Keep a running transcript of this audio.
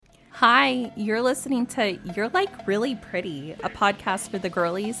Hi, you're listening to You're Like Really Pretty, a podcast for the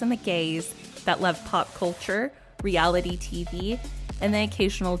girlies and the gays that love pop culture, reality TV, and the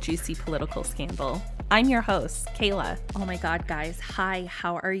occasional juicy political scandal. I'm your host, Kayla. Oh my God, guys. Hi,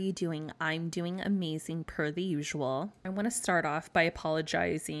 how are you doing? I'm doing amazing per the usual. I want to start off by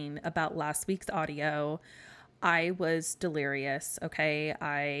apologizing about last week's audio. I was delirious, okay?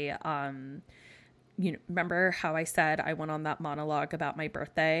 Remember how I said I went on that monologue about my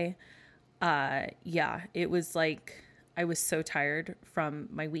birthday? It was like I was so tired from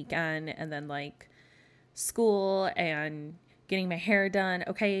my weekend and then like school and getting my hair done.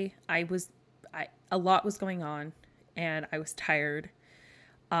 Okay, a lot was going on and I was tired.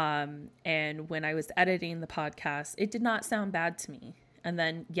 And when I was editing the podcast, it did not sound bad to me. And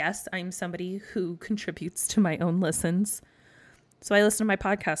then, yes, I'm somebody who contributes to my own listens. So I listen to my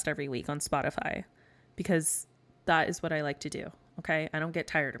podcast every week on Spotify because that is what I like to do. Okay. I don't get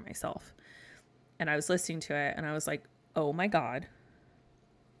tired of myself. And I was listening to it and I was like, oh my God.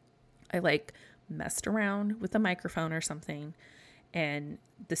 I like messed around with a microphone or something. And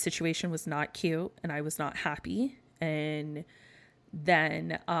the situation was not cute and I was not happy. And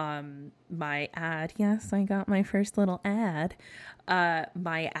then my ad, yes, I got my first little ad.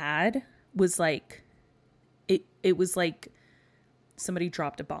 My ad was like, it was like somebody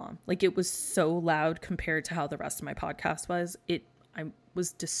dropped a bomb. Like it was so loud compared to how the rest of my podcast was. I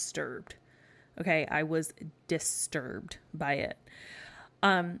was disturbed. Okay, I was disturbed by it.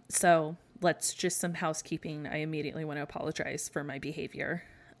 So let's just some housekeeping. I immediately want to apologize for my behavior.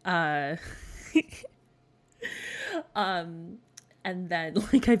 And then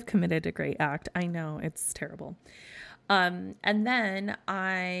like I've committed a great act. I know it's terrible. And then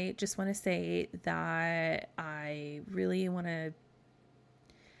I just want to say that I really want to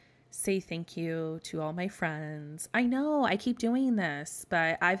say thank you to all my friends. I know I keep doing this,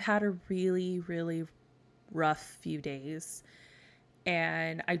 but I've had a really, really rough few days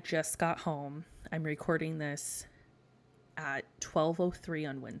and I just got home. I'm recording this at 12:03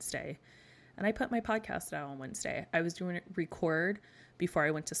 on Wednesday and I put my podcast out on Wednesday. I was doing it record before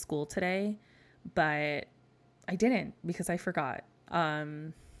I went to school today, but I didn't because I forgot.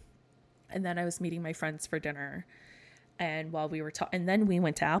 And then I was meeting my friends for dinner. And while we were talking, and then we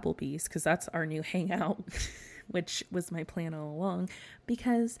went to Applebee's because that's our new hangout, which was my plan all along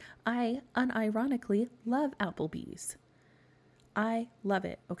because I unironically love Applebee's. I love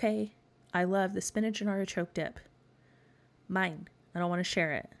it, okay? I love the spinach and artichoke dip. Mine. I don't want to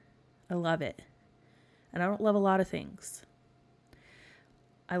share it. I love it. And I don't love a lot of things.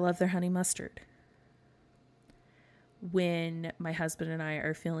 I love their honey mustard. When my husband and I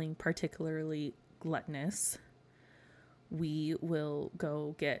are feeling particularly gluttonous, we will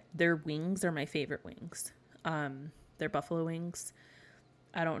go get their wings are my favorite wings. Their buffalo wings.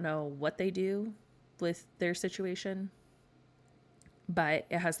 I don't know what they do with their situation, but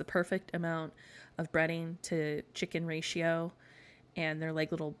it has the perfect amount of breading to chicken ratio. And they're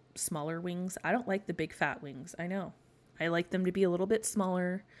like little smaller wings. I don't like the big fat wings. I know. I like them to be a little bit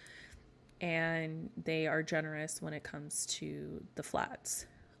smaller. And they are generous when it comes to the flats.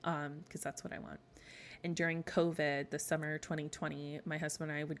 Because that's what I want. And during COVID, the summer 2020, my husband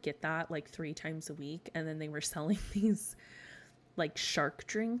and I would get that like 3 times a week. And then they were selling these like shark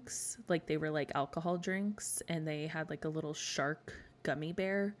drinks. Like they were like alcohol drinks. And they had like a little shark gummy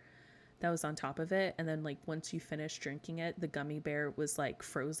bear that was on top of it. And then like once you finished drinking it, the gummy bear was like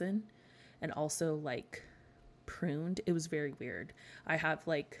frozen and also like pruned. It was very weird.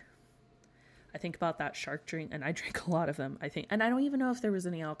 I think about that shark drink and I drink a lot of them, I think. And I don't even know if there was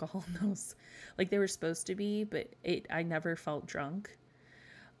any alcohol in those. Like they were supposed to be, but I never felt drunk.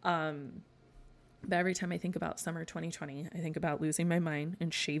 But every time I think about summer 2020, I think about losing my mind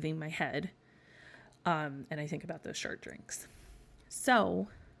and shaving my head. And I think about those shark drinks. So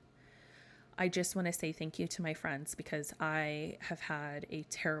I just want to say thank you to my friends because I have had a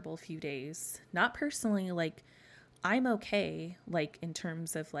terrible few days. Not personally, like I'm okay, like in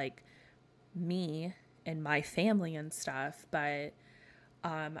terms of like me and my family and stuff, but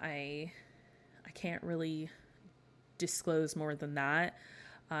I can't really disclose more than that.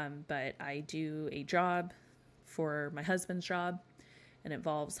 But I do a job for my husband's job and it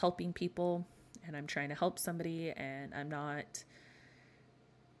involves helping people and I'm trying to help somebody and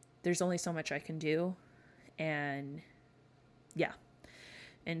there's only so much I can do. And yeah.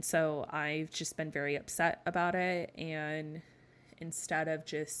 And so I've just been very upset about it. And instead of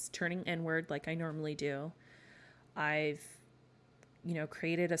just turning inward like I normally do, I've,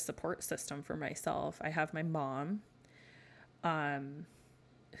 created a support system for myself. I have my mom,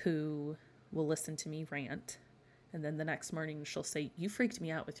 who will listen to me rant And then the next morning she'll say, you freaked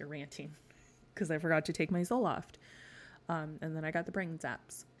me out with your ranting because I forgot to take my Zoloft. And then I got the brain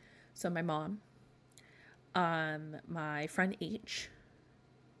zaps. So my mom, my friend H,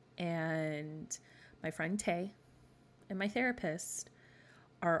 and my friend Tay, and my therapist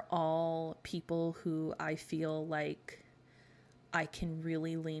are all people who I feel like I can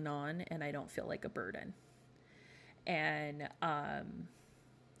really lean on and I don't feel like a burden. And I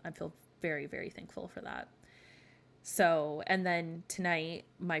feel very, very thankful for that. So, and then tonight,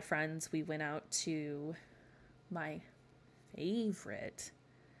 my friends, we went out to my favorite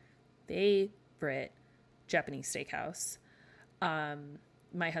Japanese steakhouse.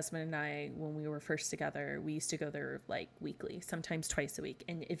 My husband and I, when we were first together, we used to go there like weekly, sometimes twice a week.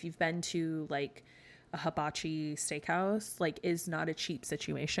 And if you've been to like a hibachi steakhouse, like is not a cheap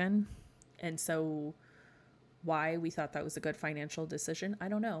situation. And so why we thought that was a good financial decision, I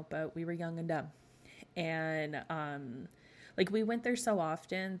don't know, but we were young and dumb. And like we went there so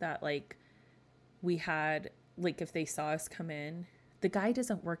often that like we had, like if they saw us come in, the guy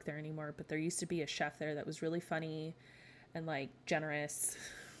doesn't work there anymore, but there used to be a chef there that was really funny and like generous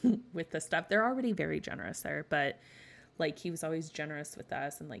with the stuff. They're already very generous there, but like he was always generous with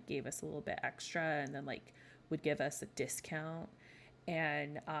us and like gave us a little bit extra and then like would give us a discount.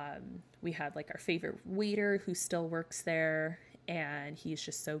 And we had like our favorite waiter who still works there, and he's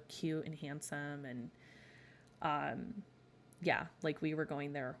just so cute and handsome. And yeah, like we were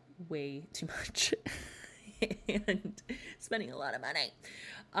going there way too much and spending a lot of money.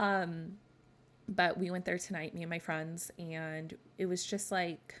 But we went there tonight, me and my friends, and it was just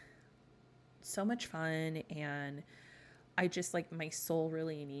like so much fun. And I just like, my soul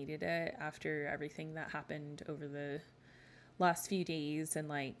really needed it after everything that happened over the last few days. And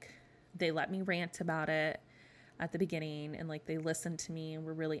like, they let me rant about it at the beginning, and like, they listened to me and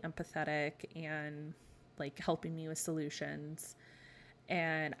were really empathetic and like helping me with solutions.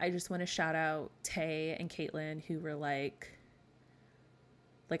 And I just want to shout out Tay and Caitlin, who were like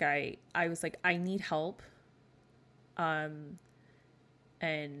I was like, I need help. And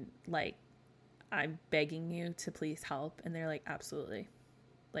like, I'm begging you to please help. And they're like, absolutely.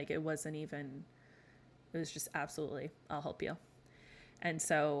 Like, it was just absolutely, I'll help you. And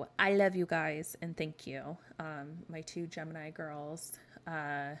so I love you guys and thank you. My two Gemini girls,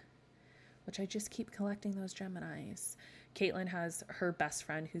 which I just keep collecting those Geminis. Caitlin has her best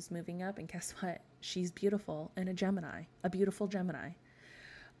friend who's moving up, and guess what? She's beautiful and a beautiful Gemini.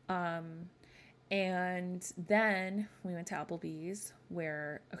 And then we went to Applebee's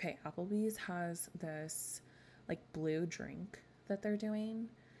where, okay, Applebee's has this like blue drink that they're doing.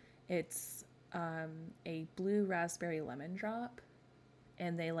 It's, a blue raspberry lemon drop,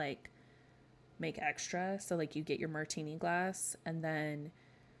 and they like make extra. So like you get your martini glass, and then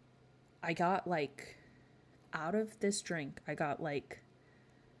I got like, out of this drink, I got like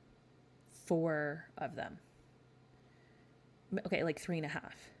 4 of them. Okay, like 3.5.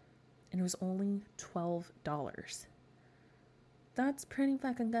 And it was only $12. That's pretty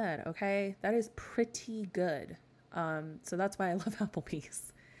fucking good, okay? That is pretty good. So that's why I love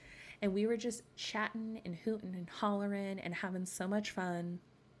Applebee's. And we were just chatting and hooting and hollering and having so much fun.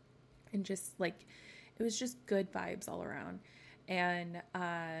 And just like, it was just good vibes all around. And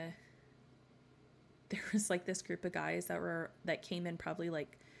there was like this group of guys that came in probably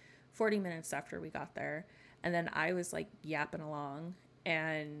like 40 minutes after we got there. And then I was like yapping along,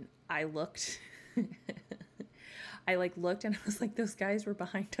 and I looked, looked and I was like, those guys were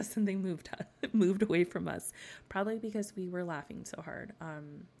behind us and they moved away from us. Probably because we were laughing so hard.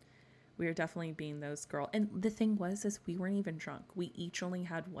 We were definitely being those girls. And the thing is we weren't even drunk. We each only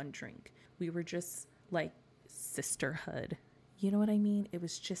had 1 drink. We were just like sisterhood. You know what I mean? It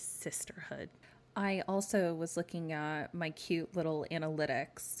was just sisterhood. I also was looking at my cute little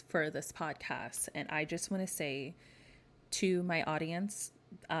analytics for this podcast, and I just want to say to my audience,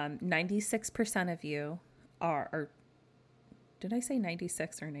 96% of you are, did I say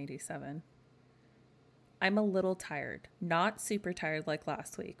 96 or 97? I'm a little tired, not super tired like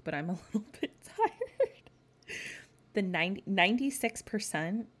last week, but I'm a little bit tired. The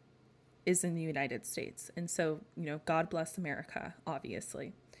 96% is in the United States. And so, you know, God bless America,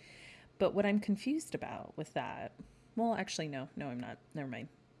 obviously. But what I'm confused about with that, well, actually, no, I'm not. Never mind.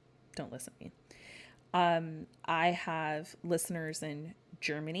 Don't listen to me. I have listeners in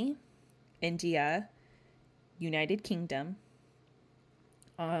Germany, India, United Kingdom.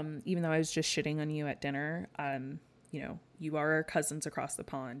 Even though I was just shitting on you at dinner, you know, you are our cousins across the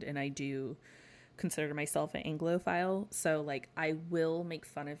pond, and I do consider myself an Anglophile. So like, I will make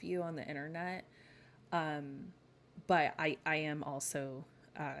fun of you on the internet. But I am also,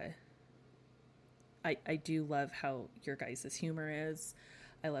 I do love how your guys' humor is.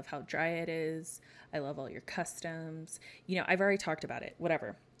 I love how dry it is. I love all your customs. You know, I've already talked about it.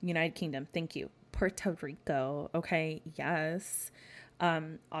 Whatever. United Kingdom, thank you. Puerto Rico, okay, yes.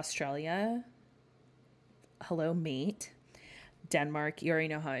 Australia, hello, mate. Denmark, you already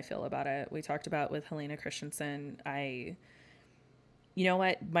know how I feel about it. We talked about with Helena Christensen. You know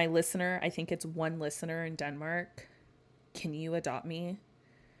what? My listener, I think it's one listener in Denmark. Can you adopt me?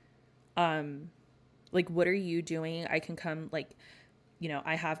 Like, what are you doing? I can come, like, you know,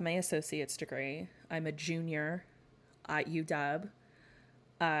 I have my associate's degree. I'm a junior at UW.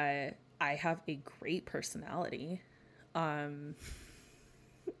 I have a great personality.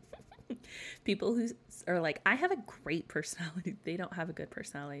 People who are like, I have a great personality. They don't have a good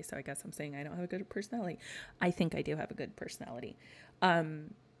personality. So I guess I'm saying I don't have a good personality. I think I do have a good personality.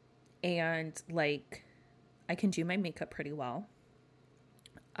 And like, I can do my makeup pretty well.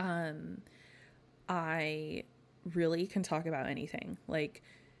 I really can talk about anything. Like,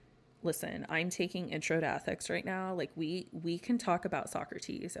 listen, I'm taking intro to ethics right now. Like, we can talk about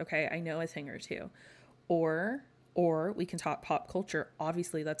Socrates. Okay. I know a thing or two, or we can talk pop culture.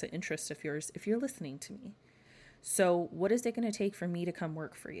 Obviously that's an interest of yours if you're listening to me. So what is it going to take for me to come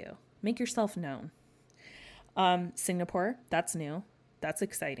work for you? Make yourself known. Singapore, that's new. That's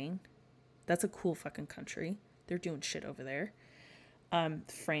exciting. That's a cool fucking country. They're doing shit over there.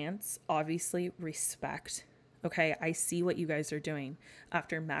 France, obviously, respect. Okay, I see what you guys are doing.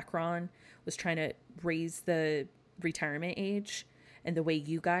 After Macron was trying to raise the retirement age, and the way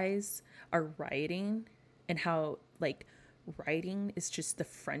you guys are rioting, and how, like, rioting is just the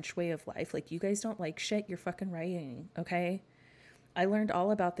French way of life. Like, you guys don't like shit, you're fucking rioting, okay? I learned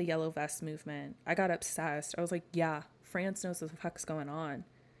all about the yellow vest movement. I got obsessed. I was like, yeah, France knows what the fuck's going on.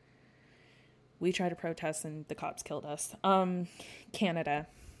 We tried to protest and the cops killed us. Canada.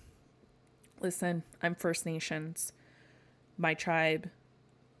 Listen, I'm First Nations. My tribe,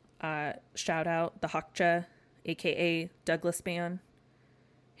 shout out the Hakcha, aka Douglas Band,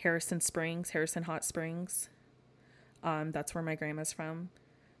 Harrison Hot Springs. That's where my grandma's from.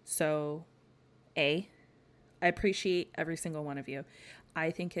 So, I appreciate every single one of you.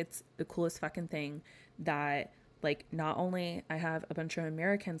 I think it's the coolest fucking thing that, like, not only I have a bunch of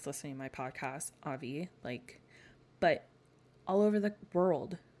Americans listening to my podcast, Avi, like, but all over the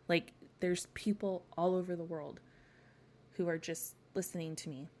world. Like, there's people all over the world who are just listening to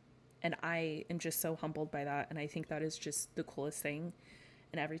me. And I am just so humbled by that. And I think that is just the coolest thing.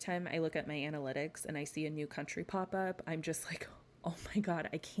 And every time I look at my analytics and I see a new country pop up, I'm just like, oh my God,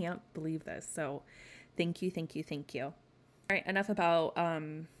 I can't believe this. So thank you, thank you, thank you. All right, enough about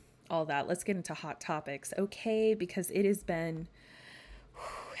all that. Let's get into hot topics, okay? Because it has been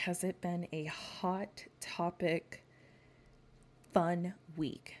a hot topic fun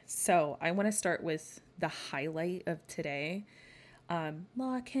week. So I want to start with the highlight of today.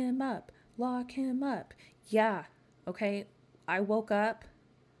 Lock him up. Yeah, okay. I woke up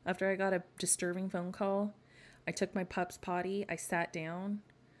after I got a disturbing phone call. I took my pup's potty. I sat down,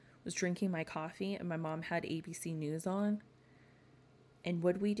 was drinking my coffee, and my mom had ABC News on. And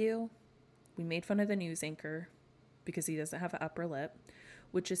what'd we do? We made fun of the news anchor because he doesn't have an upper lip,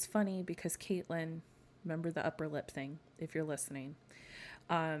 which is funny because Caitlin, remember the upper lip thing, if you're listening.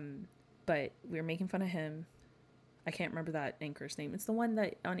 But we were making fun of him. I can't remember that anchor's name. It's the one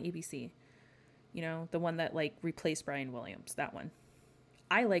that on ABC, you know, the one that like replaced Brian Williams, that one.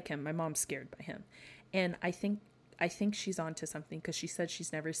 I like him. My mom's scared by him. And I think she's onto something because she said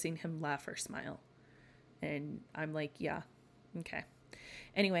she's never seen him laugh or smile. And I'm like, yeah, okay.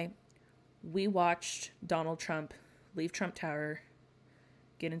 Anyway, we watched Donald Trump leave Trump Tower,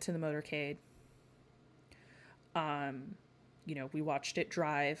 get into the motorcade. You know, we watched it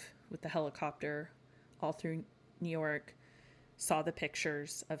drive with the helicopter all through New York, saw the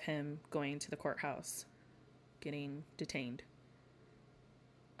pictures of him going to the courthouse, getting detained.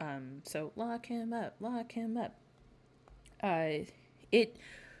 So lock him up. It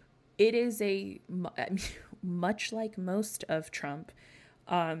is much like most of Trump,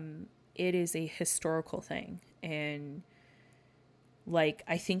 it is a historical thing. And like,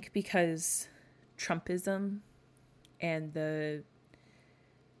 I think because Trumpism and the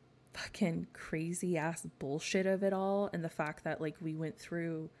fucking crazy ass bullshit of it all, and the fact that like we went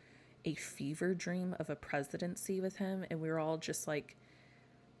through a fever dream of a presidency with him, and we were all just like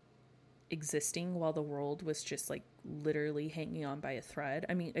existing while the world was just like literally hanging on by a thread.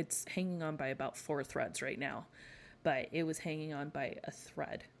 I mean, it's hanging on by about 4 threads right now, but it was hanging on by a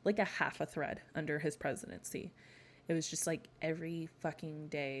thread, like a half a thread under his presidency. It was just like every fucking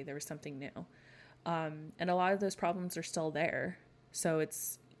day there was something new. And a lot of those problems are still there. So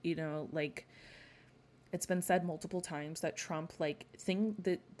it's, you know, like It's been said multiple times that Trump, like,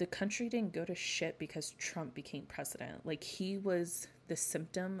 the country didn't go to shit because Trump became president. Like, he was the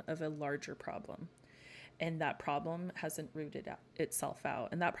symptom of a larger problem. And that problem hasn't rooted itself out.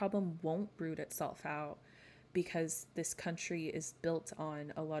 And that problem won't root itself out because this country is built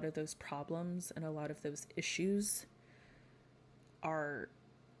on a lot of those problems, and a lot of those issues are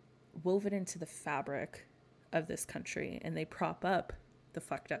woven into the fabric of this country, and they prop up the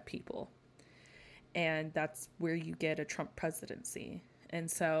fucked up people. And that's where you get a Trump presidency.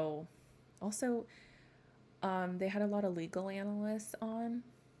 And so also, they had a lot of legal analysts on.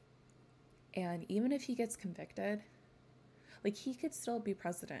 And even if he gets convicted, like, he could still be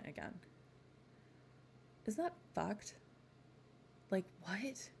president again. Isn't that fucked? Like,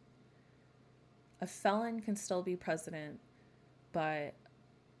 what? A felon can still be president, but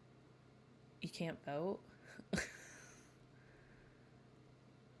you can't vote?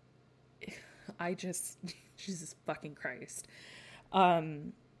 Jesus fucking Christ.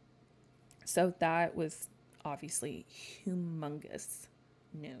 So that was obviously humongous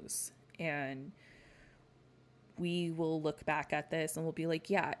news. And we will look back at this and we'll be like,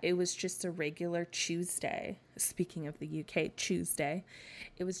 yeah, it was just a regular Tuesday. Speaking of the UK, Tuesday.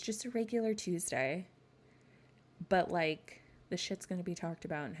 It was just a regular Tuesday. But, like, the shit's going to be talked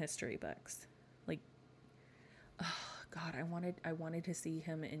about in history books. Like, oh, God, I wanted to see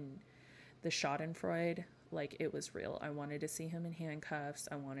him in the Schadenfreude. Like, it was real. I wanted to see him in handcuffs.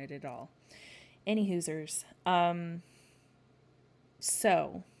 I wanted it all. Any hoosers.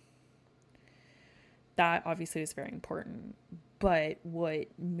 So that obviously is very important, but what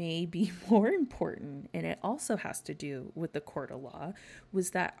may be more important, and it also has to do with the court of law,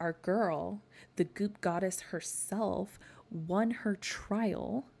 was that our girl, the goop goddess herself, won her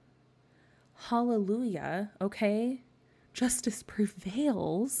trial. Hallelujah. Okay. Justice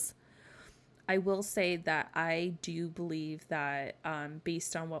prevails. I will say that I do believe that,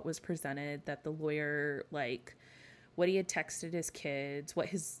 based on what was presented, that the lawyer, like, what he had texted his kids, what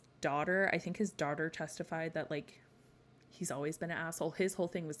his daughter, I think his daughter testified that, like, he's always been an asshole. His whole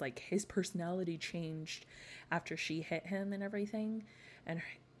thing was, like, his personality changed after she hit him and everything. And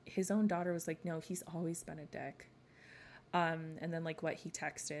his own daughter was like, no, he's always been a dick. And then, like, what he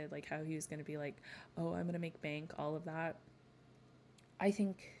texted, like, how he was going to be like, oh, I'm going to make bank, all of that. I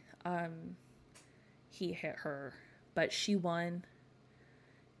think, he hit her, but she won,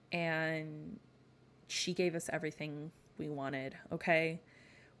 and she gave us everything we wanted. Okay.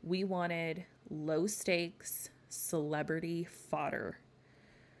 We wanted low stakes celebrity fodder.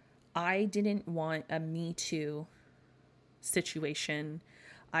 I didn't want a Me Too situation.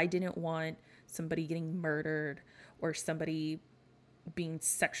 I didn't want somebody getting murdered or somebody being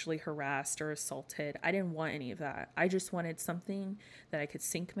sexually harassed or assaulted. I didn't want any of that. I just wanted something that I could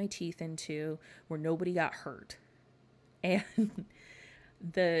sink my teeth into where nobody got hurt. And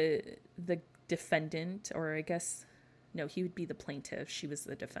the defendant, or I guess, no, he would be the plaintiff. She was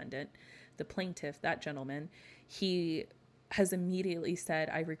the defendant. The plaintiff, that gentleman, he has immediately said,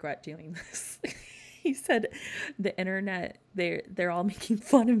 I regret doing this. He said, the internet, they're all making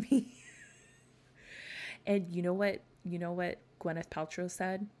fun of me. And you know what Gwyneth Paltrow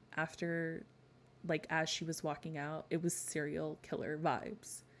said after, like, as she was walking out? It was serial killer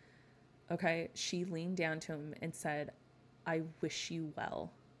vibes. Okay. She leaned down to him and said, I wish you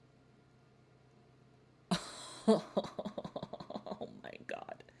well. Oh my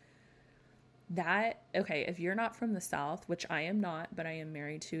God. That, okay, if you're not from the South, which I am not, but I am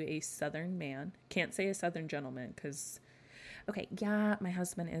married to a Southern man. Can't say a Southern gentleman because, okay, yeah, my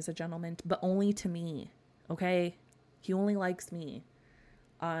husband is a gentleman, but only to me. Okay. He only likes me.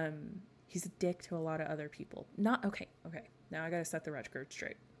 He's a dick to a lot of other people. Not, okay. Now I gotta set the record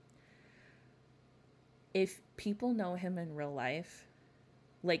straight. If people know him in real life,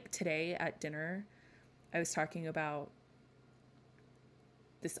 like today at dinner, I was talking about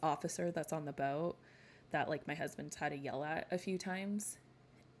this officer that's on the boat that, like, my husband's had to yell at a few times.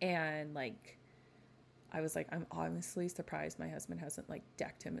 And, like, I was like, I'm honestly surprised my husband hasn't, like,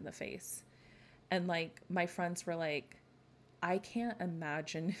 decked him in the face. And, like, my friends were like, I can't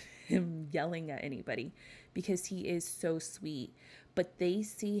imagine him yelling at anybody because he is so sweet. But they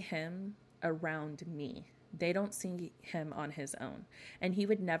see him around me. They don't see him on his own. And he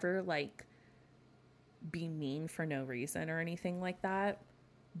would never, like, be mean for no reason or anything like that.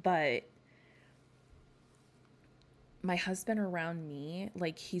 But my husband around me,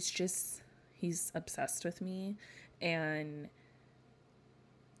 like, he's obsessed with me. And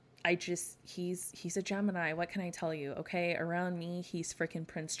he's a Gemini. What can I tell you? Okay. Around me, he's freaking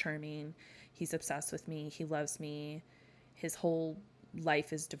Prince Charming. He's obsessed with me. He loves me. His whole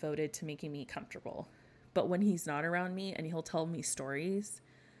life is devoted to making me comfortable. But when he's not around me and he'll tell me stories,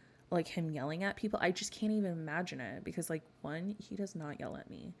 like him yelling at people, I just can't even imagine it because, like, one, he does not yell at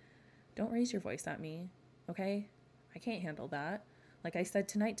me. Don't raise your voice at me, okay? I can't handle that. Like I said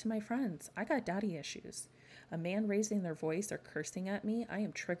tonight to my friends, I got daddy issues. A man raising their voice or cursing at me, I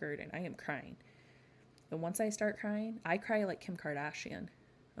am triggered and I am crying. And once I start crying, I cry like Kim Kardashian,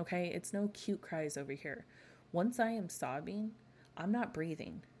 okay? It's no cute cries over here. Once I am sobbing, I'm not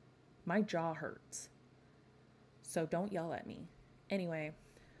breathing. My jaw hurts. So don't yell at me. Anyway,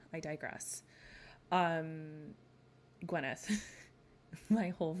 I digress. Gwyneth, my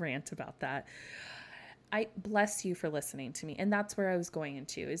whole rant about that. I bless you for listening to me. And that's where I was going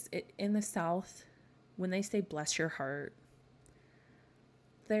into, is it in the South, when they say bless your heart,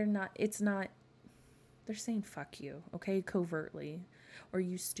 they're saying fuck you, okay? Covertly. Or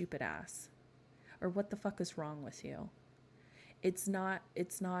you stupid ass. Or what the fuck is wrong with you? It's not,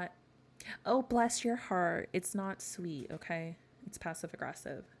 oh, bless your heart. It's not sweet, okay? It's passive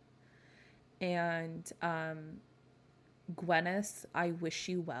aggressive. And Gwyneth, I wish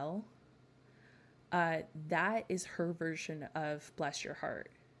you well. That is her version of bless your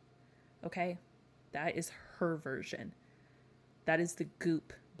heart. Okay? That is her version. That is the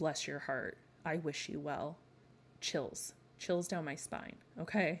goop, bless your heart. I wish you well. Chills. Chills down my spine.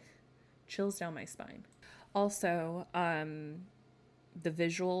 Okay? Chills down my spine. Also, the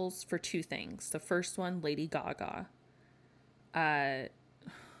visuals for two things. The first one, Lady Gaga. That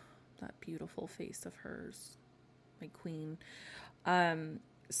beautiful face of hers. My queen.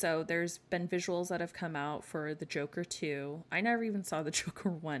 So there's been visuals that have come out for the Joker 2. I never even saw the Joker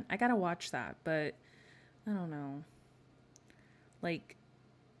 1. I gotta watch that, but I don't know. Like,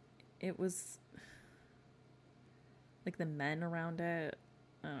 it was like the men around it.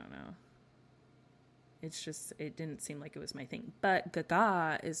 I don't know. It's just, it didn't seem like it was my thing. But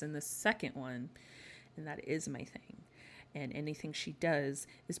Gaga is in the second one, and that is my thing. And anything she does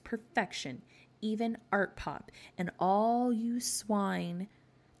is perfection, even art pop. And all you swine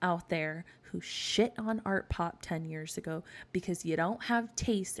out there who shit on art pop 10 years ago because you don't have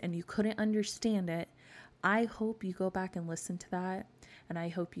taste and you couldn't understand it, I hope you go back and listen to that. And I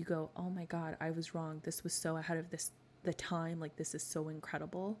hope you go, oh my God, I was wrong. This was so ahead of the time. Like, this is so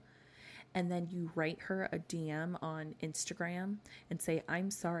incredible. And then you write her a DM on Instagram and say, I'm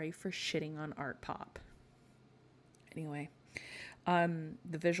sorry for shitting on art pop. Anyway,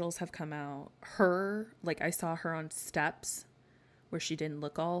 the visuals have come out. I saw her on steps where she didn't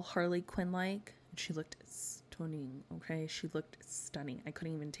look all Harley Quinn-like. She looked stunning, okay? She looked stunning. I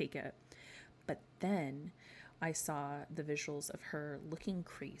couldn't even take it. But then I saw the visuals of her looking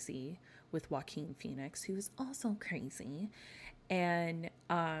crazy with Joaquin Phoenix, who was also crazy. And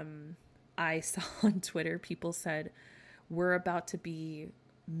I saw on Twitter, people said, we're about to be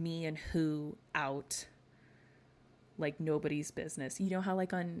me and who out like nobody's business. You know how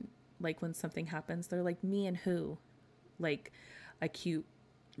like when something happens, they're like me and who, like a cute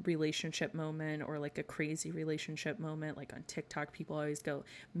relationship moment or like a crazy relationship moment. Like on TikTok, people always go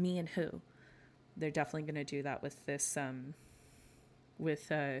me and who. They're definitely going to do that with this, with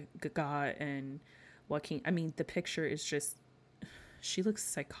Gaga and Joaquin. I mean, the picture is just, she looks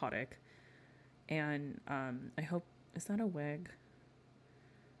psychotic. And I hope, is that a wig?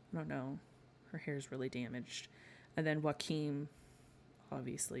 I don't know. Her hair is really damaged. And then Joaquin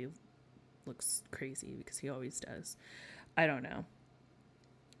obviously looks crazy because he always does. I don't know.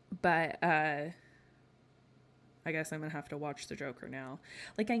 But I guess I'm going to have to watch the Joker now.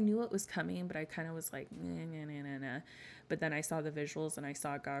 Like, I knew it was coming, but I kind of was like, nah. But then I saw the visuals and I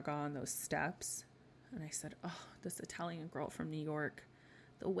saw Gaga on those steps. And I said, oh, this Italian girl from New York.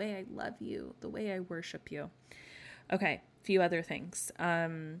 The way I love you. The way I worship you. Okay, a few other things.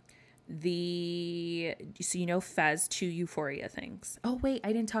 So you know Fez 2 Euphoria things. Oh, wait,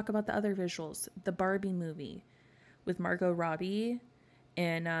 I didn't talk about the other visuals. The Barbie movie with Margot Robbie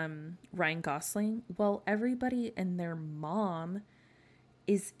and Ryan Gosling. Well, everybody and their mom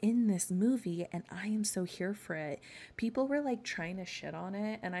is in this movie, and I am so here for it. People were like trying to shit on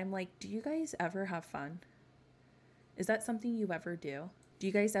it, and I'm like, do you guys ever have fun? Is that something you ever do? Do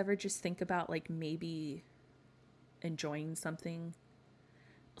you guys ever just think about like maybe enjoying something?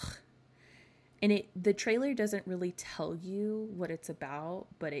 Ugh. And the trailer doesn't really tell you what it's about,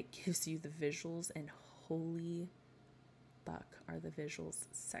 but it gives you the visuals, and holy fuck, are the visuals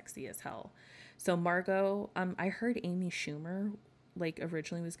sexy as hell. So Margot, I heard Amy Schumer like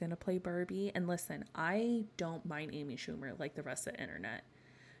originally was going to play Barbie. And listen, I don't mind Amy Schumer like the rest of the internet.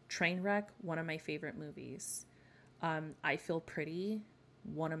 Trainwreck, one of my favorite movies. I Feel Pretty,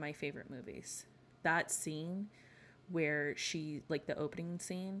 one of my favorite movies. That scene where she, like the opening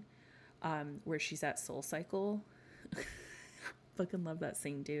scene, where she's at Soul Cycle. Fucking love that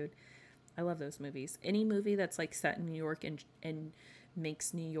scene, dude. I love those movies. Any movie that's like set in New York and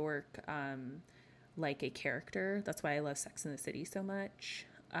makes New York like a character. That's why I love Sex and the City so much.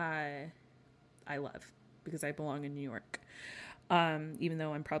 I love, because I belong in New York. Even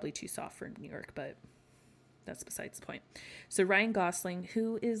though I'm probably too soft for New York, but that's besides the point. So Ryan Gosling,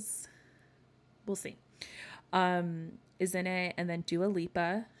 who is, we'll see, is in it. And then Dua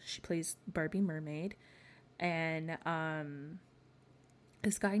Lipa, she plays Barbie Mermaid. And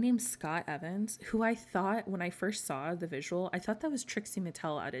this guy named Scott Evans, who I thought, when I first saw the visual, I thought that was Trixie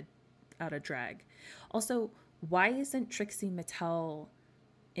Mattel out of drag. Also, why isn't Trixie Mattel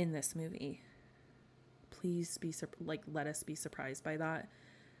in this movie? Please be let us be surprised by that.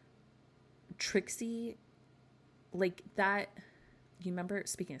 Trixie, like that. You remember,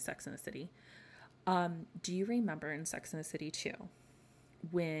 speaking of Sex and the City, do you remember in Sex and the City 2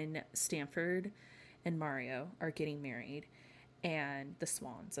 when Stanford and Mario are getting married and the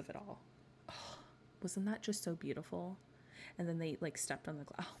swans of it all? Oh, wasn't that just so beautiful? And then they like stepped on the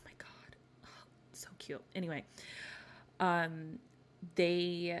glass. Oh my God. Oh, so cute. Anyway,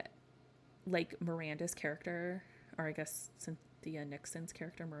 they, like Miranda's character, or I guess Cynthia Nixon's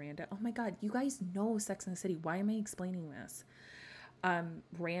character, Miranda. Oh my God, you guys know Sex and the City. Why am I explaining this?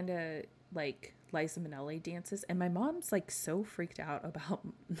 Miranda, like, Liza Minnelli dances, and my mom's like so freaked out about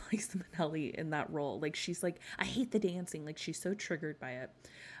Liza Minnelli in that role. Like, she's like, I hate the dancing. Like, she's so triggered by it.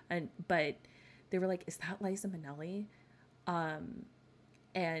 But they were like, is that Liza Minnelli?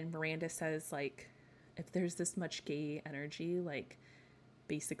 And Miranda says, like, if there's this much gay energy, like,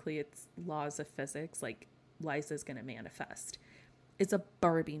 basically it's laws of physics, like, Liza's gonna manifest. It's a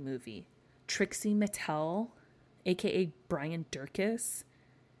Barbie movie. Trixie Mattel, aka Brian Durkis,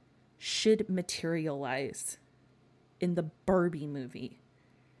 should materialize in the Barbie movie.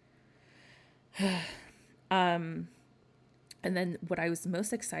 And then what I was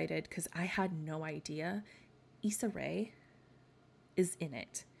most excited, because I had no idea, Issa Rae is in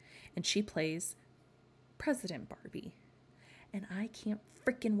it, and she plays President Barbie, and I can't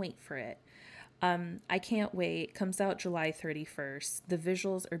freaking wait for it. I can't wait. Comes out July 31st. The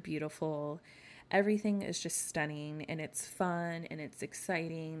visuals are beautiful. Everything is just stunning, and it's fun, and it's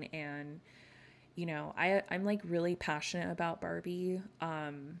exciting, and you know, I'm like really passionate about Barbie.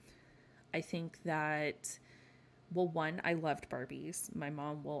 I think that, well, one, I loved Barbies. My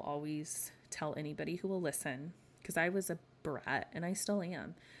mom will always tell anybody who will listen, because I was a brat, and I still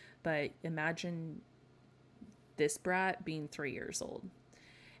am. But imagine this brat being 3 years old.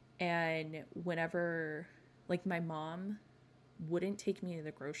 And whenever, like, my mom wouldn't take me to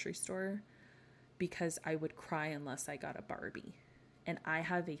the grocery store because I would cry unless I got a Barbie. And I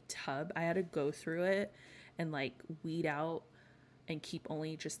have a tub. I had to go through it and like weed out and keep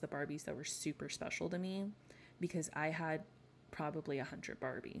only just the Barbies that were super special to me, because I had probably 100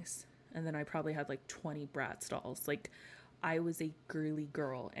 Barbies. And then I probably had like 20 Bratz dolls. Like, I was a girly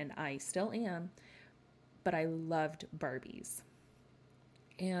girl, and I still am, but I loved Barbies.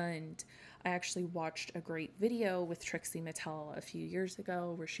 And I actually watched a great video with Trixie Mattel a few years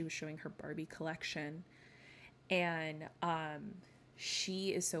ago where she was showing her Barbie collection. And she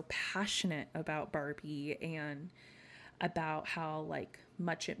is so passionate about Barbie and about how like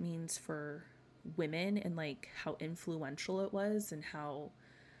much it means for women, and like how influential it was, and how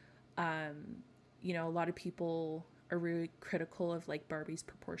you know, a lot of people are really critical of like Barbie's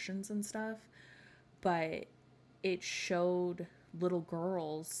proportions and stuff, but it showed little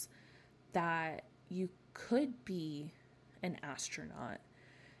girls that you could be an astronaut,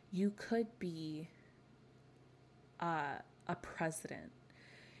 you could be a president,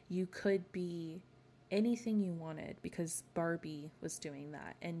 you could be anything you wanted, because Barbie was doing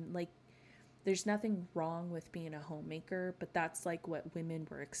that. And like, there's nothing wrong with being a homemaker, but that's like what women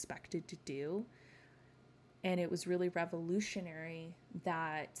were expected to do. And it was really revolutionary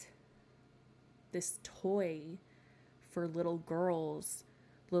that this toy for little girls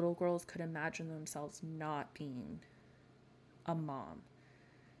could imagine themselves not being a mom.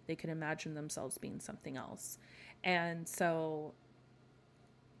 They could imagine themselves being something else. And so,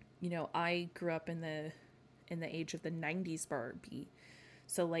 you know, I grew up in the age of the 90s Barbie.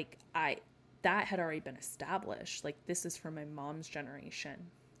 So like, that had already been established. Like, this is from my mom's generation.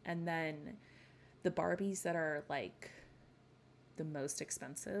 And then the Barbies that are like the most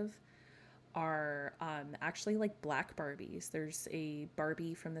expensive are actually like black Barbies. There's a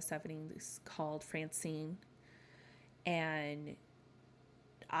Barbie from the 70s called Francine, and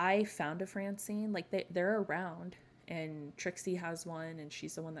I found a Francine. Like, they're around, and Trixie has one, and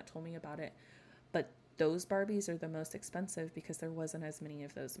she's the one that told me about it. But those Barbies are the most expensive because there wasn't as many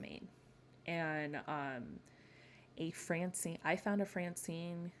of those made. And I found a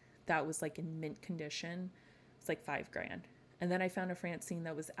Francine that was like in mint condition. It's like $5,000. And then I found a Francine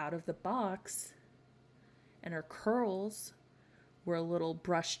that was out of the box and her curls were a little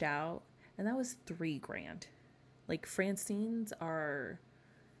brushed out, and that was $3,000. Like, Francines are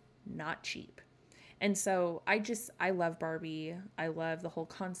not cheap. And so I love Barbie. I love the whole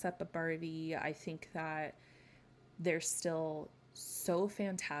concept of Barbie. I think that they're still so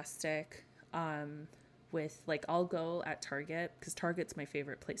fantastic. With like, I'll go at Target because Target's my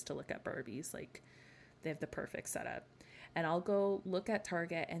favorite place to look at Barbies. Like, they have the perfect setup. And I'll go look at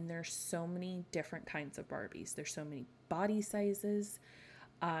Target, and there's so many different kinds of Barbies. There's so many body sizes.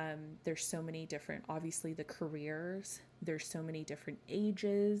 There's so many different, obviously, the careers. There's so many different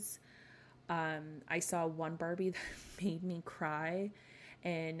ages. I saw one Barbie that made me cry,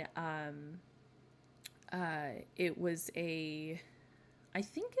 and it was I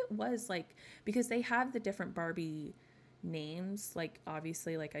think it was like, because they have the different Barbie names. Like,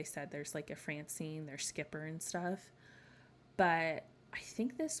 obviously, like I said, there's like a Francine, there's Skipper and stuff. But I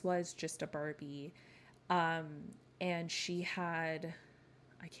think this was just a Barbie. And she had,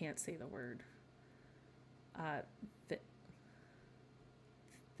 I can't say the word,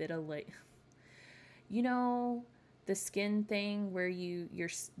 vitiligo. You know, the skin thing where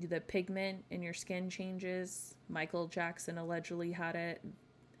the pigment in your skin changes. Michael Jackson allegedly had it.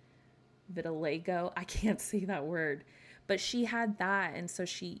 Vitiligo. I can't say that word. But she had that. And so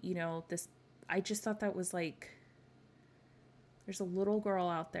she, I just thought that was like, there's a little girl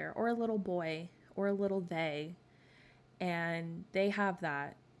out there, or a little boy, or a little they, and they have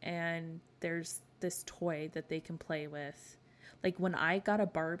that. And there's this toy that they can play with. Like, when I got a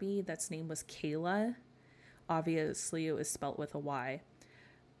Barbie that's name was Kayla, obviously it was spelt with a Y,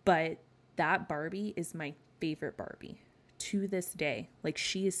 but that Barbie is my favorite Barbie to this day. Like,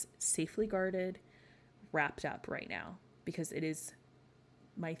 she is safely guarded, wrapped up right now, because it is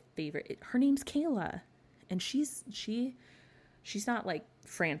my favorite. Her name's Kayla, and she's not like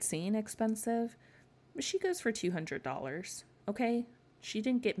Francine expensive, but she goes for $200. Okay, she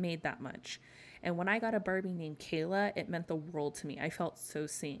didn't get made that much. And when I got a Barbie named Kayla, it meant the world to me. I felt so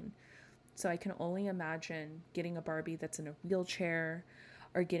seen. So I can only imagine getting a Barbie that's in a wheelchair,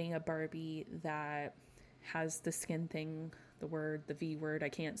 or getting a Barbie that has the skin thing, the V word I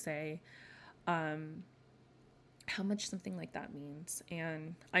can't say, how much something like that means.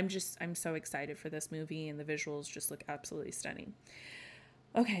 And I'm so excited for this movie, and the visuals just look absolutely stunning.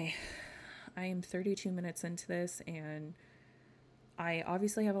 Okay, I am 32 minutes into this, and I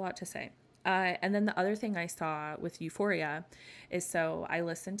obviously have a lot to say. And then the other thing I saw with Euphoria is, so I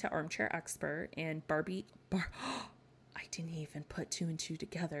listened to Armchair Expert, and I didn't even put two and two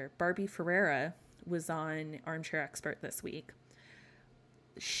together. Barbie Ferreira was on Armchair Expert this week.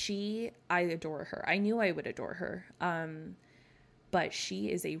 I adore her. I knew I would adore her. But she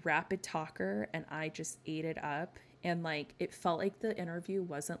is a rapid talker, and I just ate it up. And like, it felt like the interview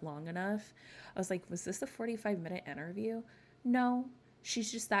wasn't long enough. I was like, was this a 45-minute interview? No,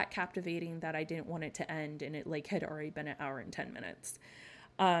 she's just that captivating that I didn't want it to end, and it like had already been an hour and 10 minutes.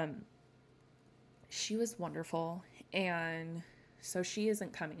 She was wonderful. And so she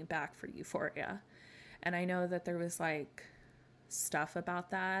isn't coming back for Euphoria. And I know that there was like stuff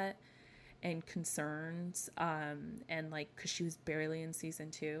about that and concerns, and like, because she was barely in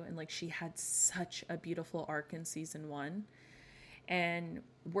season 2, and like, she had such a beautiful arc in season 1. And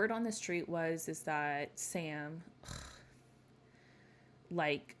word on the street is that Sam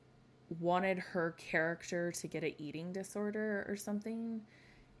like wanted her character to get an eating disorder or something.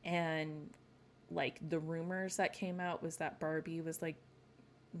 And like, the rumors that came out was that Barbie was like,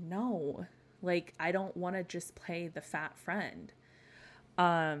 no, like, I don't want to just play the fat friend.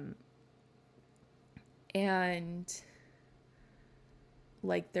 And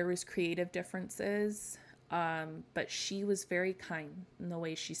like, there was creative differences, but she was very kind in the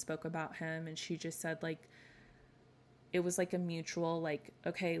way she spoke about him. And she just said, like, it was like a mutual, like,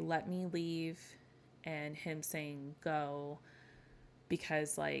 okay, let me leave, and him saying go,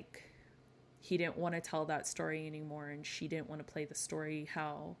 because like, he didn't want to tell that story anymore, and she didn't want to play the story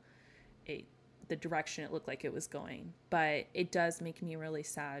the direction it looked like it was going. But it does make me really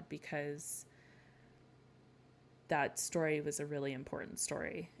sad, because that story was a really important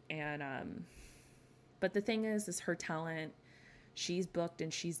story. And but the thing is her talent, she's booked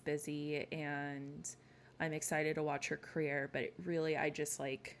and she's busy, and I'm excited to watch her career. But it really, I just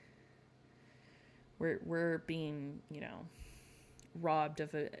like, we're being, robbed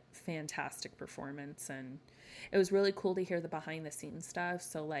of a fantastic performance. And it was really cool to hear the behind the scenes stuff.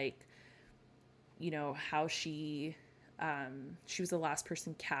 So like, how she she was the last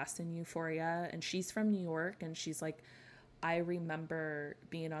person cast in Euphoria, and she's from New York, and she's like, I remember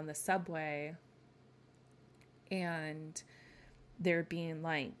being on the subway and there being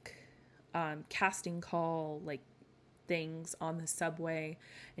like casting call like things on the subway,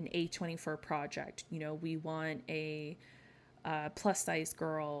 an A24 project, you know, we want a plus size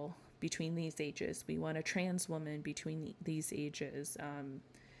girl between these ages, we want a trans woman between these ages,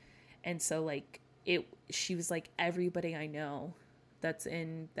 and so like she was like, everybody I know that's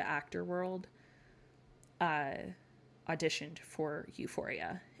in the actor world auditioned for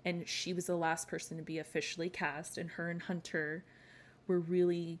Euphoria, and she was the last person to be officially cast, and her and Hunter were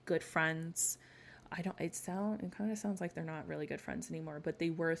really good friends. It kind of sounds like they're not really good friends anymore, but they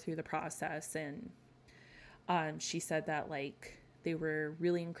were through the process. And she said that like they were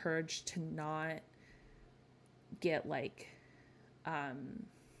really encouraged to not get like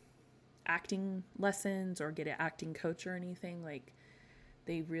acting lessons or get an acting coach or anything. Like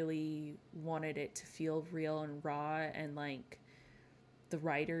they really wanted it to feel real and raw, and like the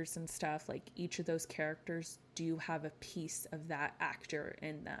writers and stuff, like each of those characters do have a piece of that actor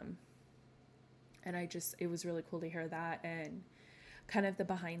in them. And it was really cool to hear that, and kind of the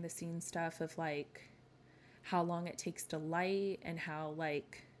behind the scenes stuff of like how long it takes to light, and how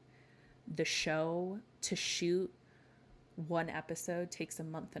like the show to shoot one episode takes a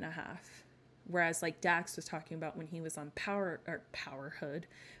month and a half. Whereas like Dax was talking about when he was on Parenthood,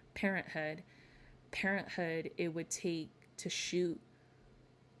 it would take to shoot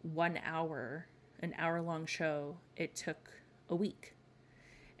 1 hour, an hour-long show, it took a week.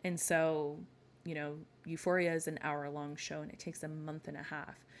 And so, you know, Euphoria is an hour-long show and it takes a month and a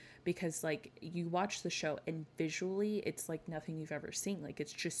half, because like you watch the show and visually it's like nothing you've ever seen. Like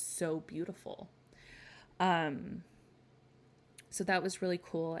it's just so beautiful. So that was really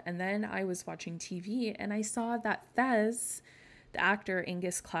cool. And then I was watching TV and I saw that Fez, the actor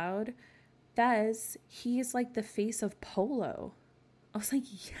Angus Cloud, Fez, he's like the face of Polo. I was like,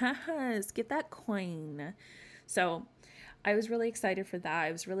 yes, get that coin. So I was really excited for that.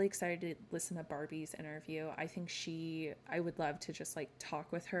 I was really excited to listen to Barbie's interview. I think I would love to just like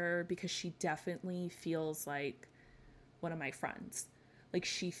talk with her, because she definitely feels like one of my friends. Like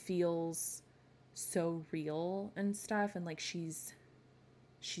she feels so real and stuff, and like she's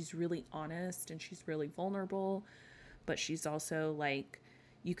really honest and she's really vulnerable, but she's also like,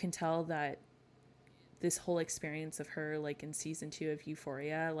 you can tell that this whole experience of her like in season 2 of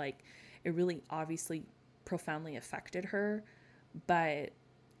Euphoria, like it really obviously profoundly affected her, but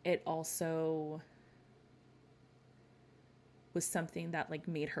it also was something that like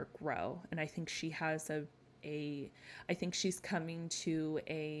made her grow. And I think she has I think she's coming to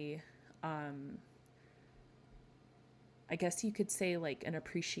I guess you could say like an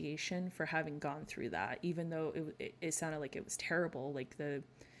appreciation for having gone through that, even though it sounded like it was terrible. Like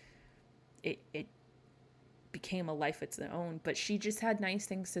it became a life of its own, but she just had nice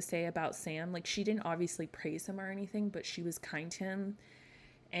things to say about Sam. Like she didn't obviously praise him or anything, but she was kind to him.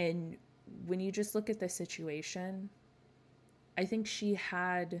 And when you just look at the situation, I think she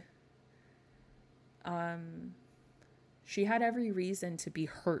had every reason to be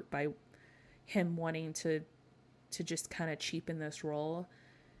hurt by him wanting to just kind of cheapen this role,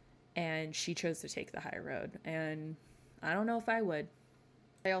 and she chose to take the high road. And I don't know if I would.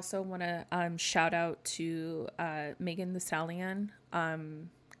 I also want to shout out to Megan Thee Stallion.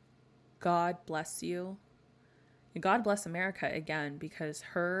 God bless you. And God bless America again, because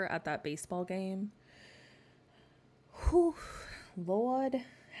her at that baseball game, whew, Lord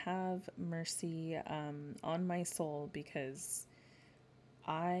have mercy on my soul, because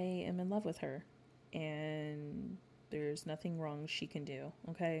I am in love with her and there's nothing wrong she can do.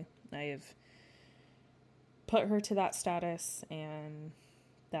 Okay, I have put her to that status, and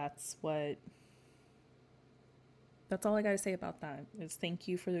that's all I gotta say about that is thank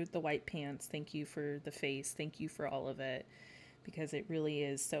you for the white pants, thank you for the face, thank you for all of it, because it really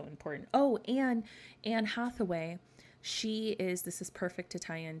is so important. Oh, and Anne Hathaway, this is perfect to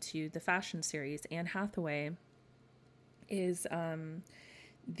tie into the fashion series. Anne Hathaway is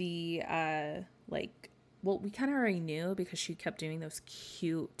we kind of already knew, because she kept doing those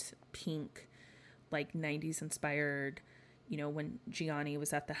cute pink like 90s inspired, you know, when Gianni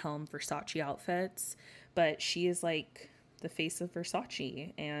was at the helm, Versace outfits, but she is like the face of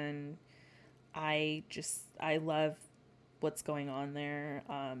Versace, and I love what's going on there.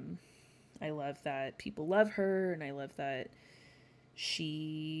 I love that people love her, and I love that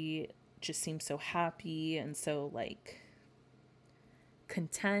she just seems so happy and so like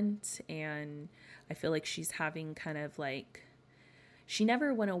content, and I feel like she's having kind of like, she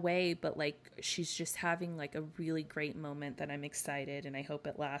never went away, but like she's just having like a really great moment that I'm excited, and I hope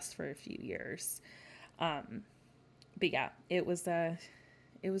it lasts for a few years. But yeah, it was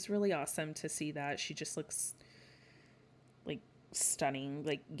really awesome to see that. She just looks like stunning.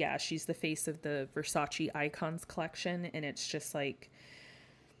 Like, yeah, she's the face of the Versace Icons collection, and it's just like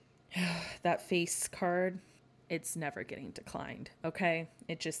that face card, it's never getting declined. Okay,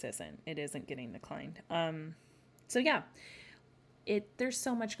 it just isn't. It isn't getting declined. So yeah, there's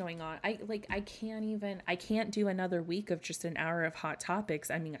so much going on. I can't do another week of just an hour of hot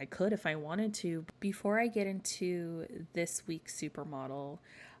topics. I mean, I could if I wanted to. Before I get into this week's Supermodel,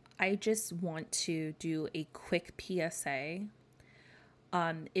 I just want to do a quick PSA.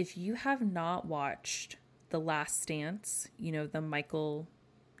 If you have not watched The Last Dance, you know, the Michael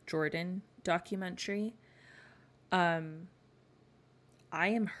Jordan documentary, I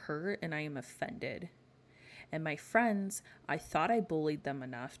am hurt and I am offended. And my friends, I thought I bullied them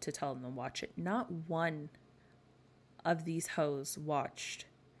enough to tell them to watch it. Not one of these hoes watched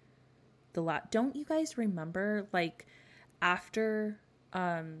Don't you guys remember, like, after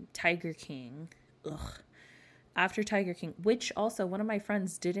Tiger King, after Tiger King, which also one of my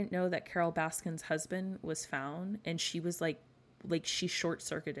friends didn't know that Carol Baskin's husband was found, and she was like she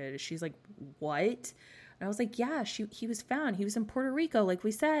short-circuited. She's like, what? And I was like, yeah, he was found. He was in Puerto Rico, like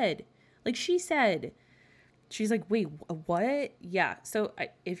we said. Like she said. She's like, wait, what? Yeah. So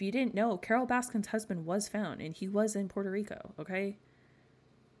if you didn't know, Carol Baskin's husband was found, and he was in Puerto Rico. Okay.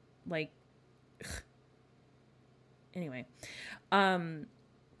 Like, ugh. Anyway,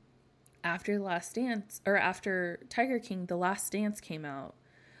 after The Last Dance, or after Tiger King, The Last Dance came out.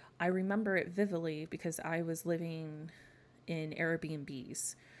 I remember it vividly because I was living in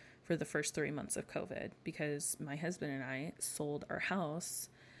Airbnbs for the first 3 months of COVID, because my husband and I sold our house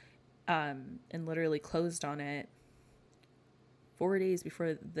and literally closed on it 4 days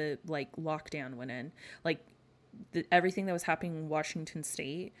before the like lockdown went in. Like everything that was happening in Washington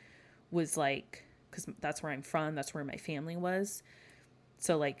State was like, because that's where I'm from, that's where my family was.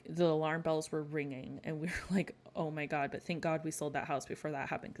 So like the alarm bells were ringing, and we were like, oh my God, but thank God we sold that house before that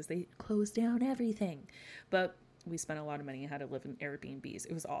happened, because they closed down everything. But we spent a lot of money and had to live in Airbnbs.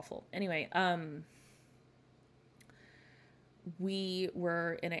 It was awful. Anyway, we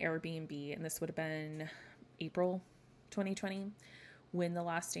were in an Airbnb, and this would have been April 2020 when The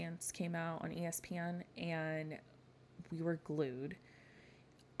Last Dance came out on ESPN, and we were glued.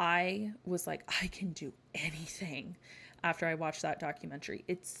 I was like, I can do anything after I watched that documentary.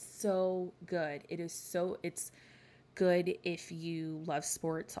 It's so good. It's good if you love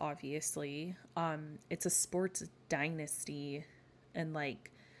sports, obviously. It's a sports dynasty, and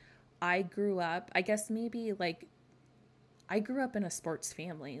like I grew up in a sports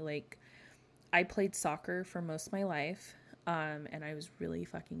family. Like, I played soccer for most of my life, and I was really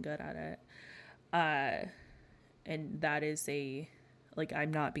fucking good at it. And that is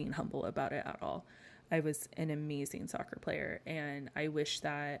I'm not being humble about it at all. I was an amazing soccer player, and I wish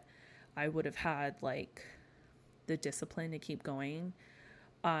that I would have had like the discipline to keep going.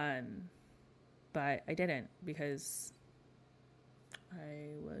 But I didn't, because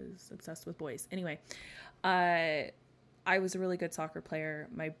I was obsessed with boys. Anyway, I was a really good soccer player.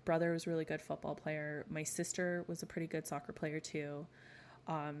 My brother was a really good football player. My sister was a pretty good soccer player too.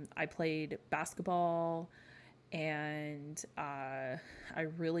 I played basketball, and I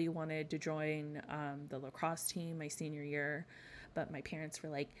really wanted to join the lacrosse team my senior year, but my parents were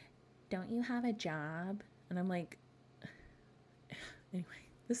like, don't you have a job? And I'm like, anyway,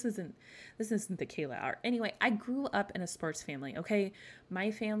 this isn't the Kayla hour. Anyway, I grew up in a sports family, okay?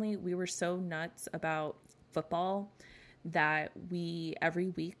 My family, we were so nuts about football that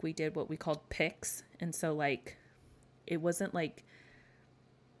every week we did what we called picks. And so like, it wasn't like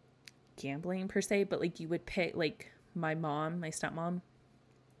gambling per se, but like you would pick, like my stepmom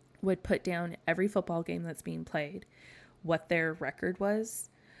would put down every football game that's being played, what their record was,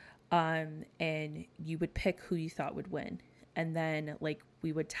 and you would pick who you thought would win. And then like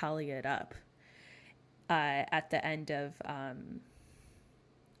we would tally it up at the end of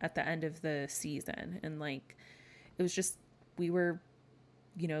the season. And like, it was just, we were,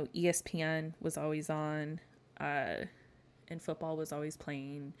 ESPN was always on, and football was always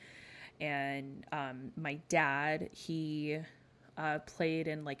playing. And my dad, he played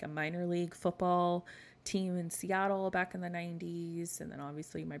in like a minor league football team in Seattle back in the 90s. And then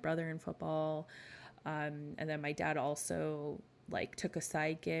obviously my brother in football. And then my dad also like took a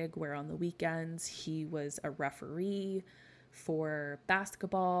side gig where on the weekends he was a referee for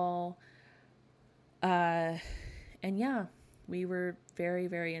basketball. And yeah, we were very,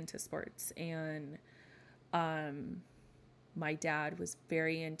 very into sports. And my dad was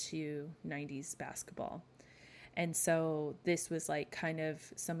very into 90s basketball. And so this was like kind of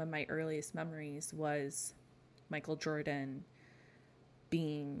some of my earliest memories was Michael Jordan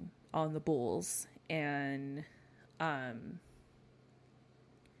being on the Bulls, and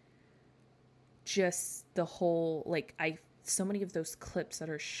just the whole, like, so many of those clips that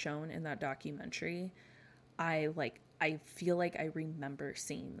are shown in that documentary, I feel like I remember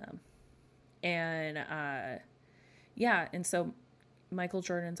seeing them. And yeah, and so Michael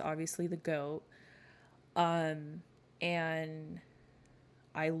Jordan's obviously the GOAT. And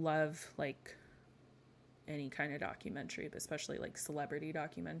I love like any kind of documentary, but especially like celebrity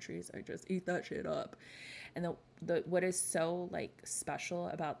documentaries. I just eat that shit up. And the what is so like special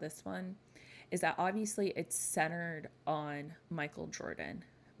about this one is that obviously it's centered on Michael Jordan,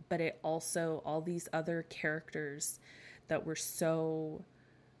 but it also, all these other characters that were so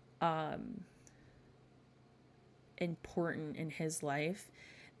important in his life,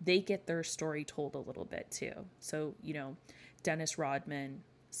 they get their story told a little bit too. So, you know, Dennis Rodman,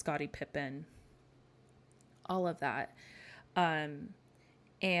 Scottie Pippen, all of that. And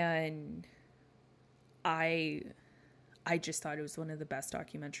I just thought it was one of the best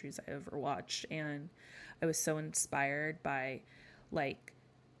documentaries I ever watched. And I was so inspired by like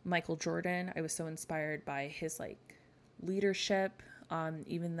Michael Jordan. I was so inspired by his like leadership,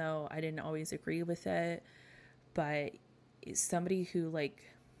 even though I didn't always agree with it. But somebody who like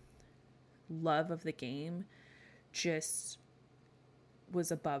love of the game just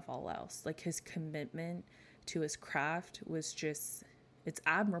was above all else. Like his commitment to his craft was just, it's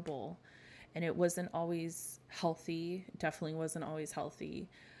admirable. And it wasn't always healthy. Definitely wasn't always healthy.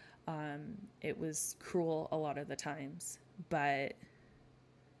 It was cruel a lot of the times, but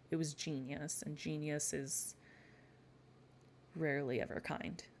it was genius, and genius is rarely ever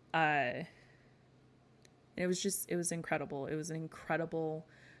kind. It was incredible. It was an incredible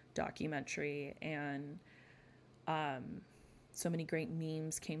documentary, and so many great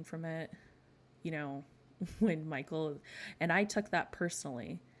memes came from it. You know, when Michael, and I took that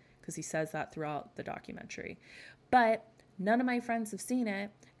personally because he says that throughout the documentary, but none of my friends have seen it.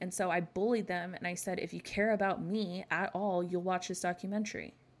 And so I bullied them and I said, if you care about me at all, you'll watch this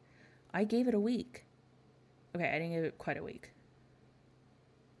documentary. I gave it a week. Okay, I didn't give it quite a week.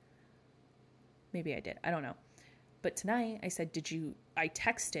 Maybe I did. I don't know. But tonight I said, I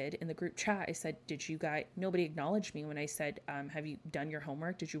texted in the group chat. I said, nobody acknowledged me when I said, have you done your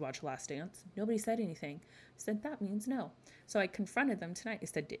homework? Did you watch Last Dance? Nobody said anything. I said, that means no. So I confronted them tonight. I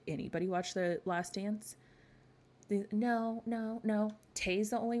said, did anybody watch the Last Dance? No. Tay's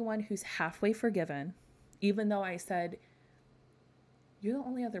the only one who's halfway forgiven, even though I said, you're the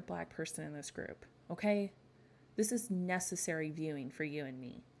only other black person in this group, okay? This is necessary viewing for you and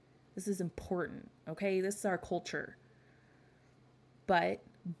me. This is important, okay? This is our culture. But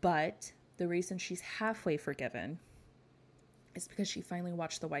the reason she's halfway forgiven is because she finally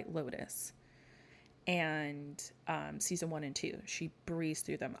watched The White Lotus and season 1 and 2. She breezed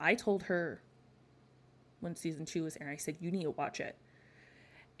through them. I told her when season 2 was airing, I said, you need to watch it.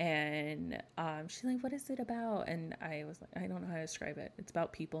 And she's like, what is it about? And I was like, I don't know how to describe it. It's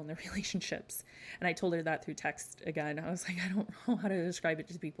about people and their relationships. And I told her that through text again. I was like, I don't know how to describe it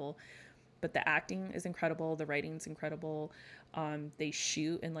to people. But the acting is incredible. The writing's incredible. They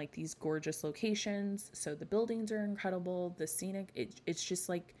shoot in like these gorgeous locations. So the buildings are incredible. The scenic, it's just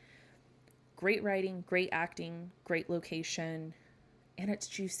like great writing, great acting, great location. And it's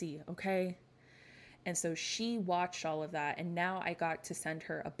juicy, okay? And so she watched all of that, and now I got to send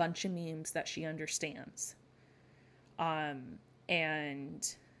her a bunch of memes that she understands.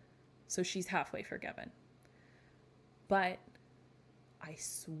 And so she's halfway forgiven. But I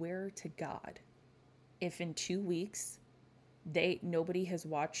swear to God, if in 2 weeks nobody has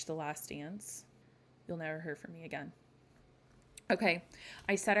watched The Last Dance, you'll never hear from me again. Okay,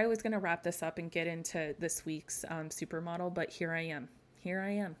 I said I was going to wrap this up and get into this week's Supermodel, but here I am.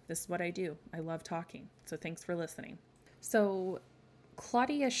 This is what I do. I love talking. So thanks for listening. So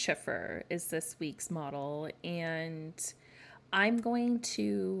Claudia Schiffer is this week's model, and I'm going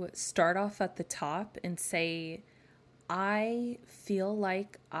to start off at the top and say I feel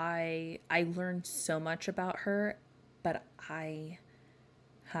like I learned so much about her, but I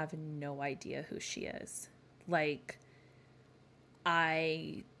have no idea who she is. Like,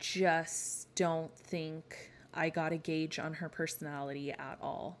 I just don't think I got a gauge on her personality at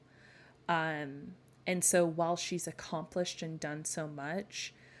all. And so while she's accomplished and done so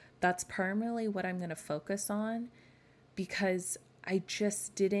much, that's primarily what I'm going to focus on, because I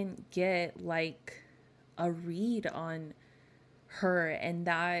just didn't get like a read on her, and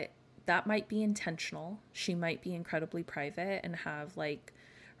that that might be intentional. She might be incredibly private and have like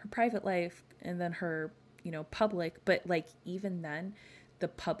her private life and then her, public, but like even then, the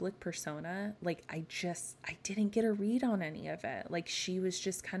public persona, like I didn't get a read on any of it. Like she was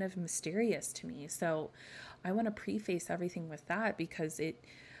just kind of mysterious to me. So I want to preface everything with that because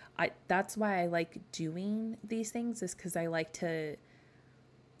that's why I like doing these things, is because I like to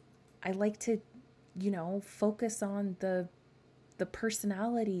focus on the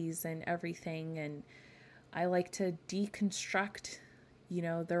personalities and everything, and I like to deconstruct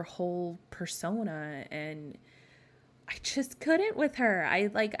their whole persona, and I just couldn't with her.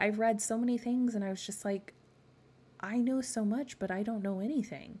 I've read so many things and I was just like, I know so much but I don't know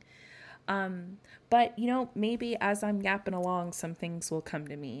anything. But maybe as I'm yapping along, some things will come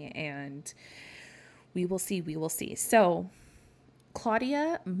to me and we will see. So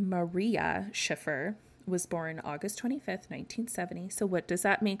Claudia Maria Schiffer was born August 25th, 1970. So what does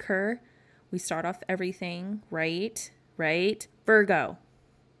that make her? We start off everything, right? Virgo.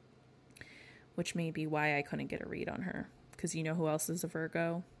 Which may be why I couldn't get a read on her. Because you know who else is a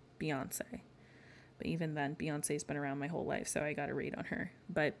Virgo? Beyonce. But even then, Beyonce's been around my whole life, so I got a read on her.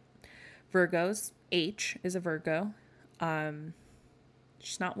 But Virgos, H is a Virgo.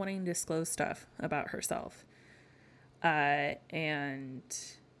 She's not wanting to disclose stuff about herself. And,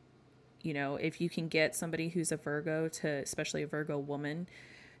 if you can get somebody who's a Virgo especially a Virgo woman,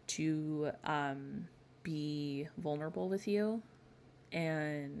 to be vulnerable with you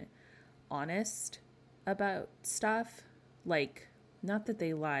and honest about stuff, like, not that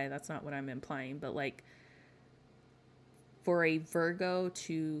they lie, that's not what I'm implying, but like for a Virgo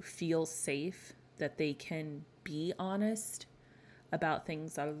to feel safe that they can be honest about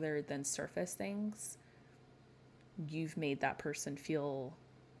things other than surface things, you've made that person feel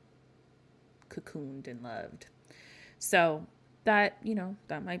cocooned and loved. So that,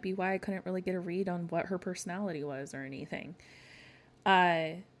 that might be why I couldn't really get a read on what her personality was or anything.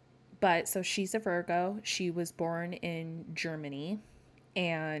 But so she's a Virgo. She was born in Germany,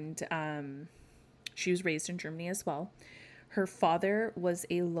 and she was raised in Germany as well. Her father was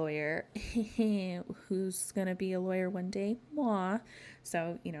a lawyer. Who's going to be a lawyer one day? Mwah.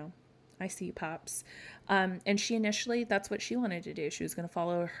 So, I see you, Pops. And she initially, that's what she wanted to do. She was going to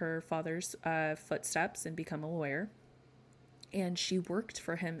follow her father's footsteps and become a lawyer. And she worked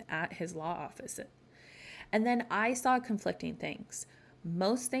for him at his law office. And then I saw conflicting things.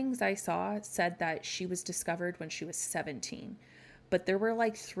 Most things I saw said that she was discovered when she was 17. But there were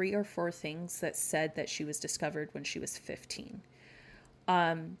like 3 or 4 things that said that she was discovered when she was 15.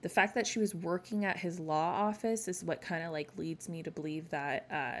 The fact that she was working at his law office is what kind of like leads me to believe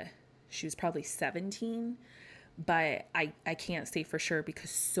that she was probably 17. But I can't say for sure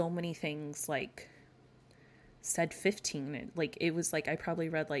because so many things like said 15. Like it was like I probably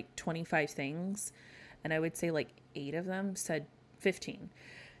read like 25 things and I would say like 8 of them said 15.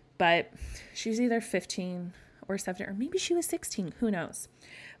 But she was either 15 or 17, or maybe she was 16, who knows.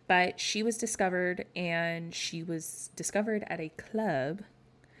 But she was discovered, and she was discovered at a club.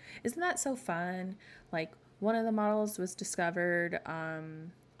 Isn't that so fun? Like one of the models was discovered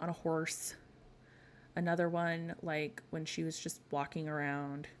on a horse. Another one, like when she was just walking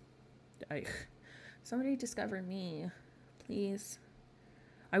around. Somebody discovered me, please.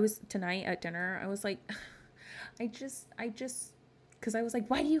 I was tonight at dinner. I was like, I just, because I was like,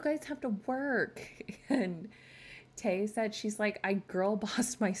 why do you guys have to work? And Tay said, she's like, I girl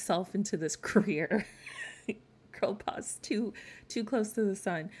bossed myself into this career. Girl boss too close to the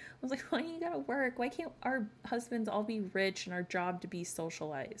sun. I was like, why do you gotta work? Why can't our husbands all be rich and our job to be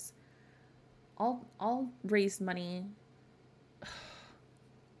socialized? I'll raise money.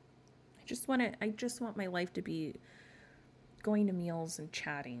 I just want my life to be going to meals and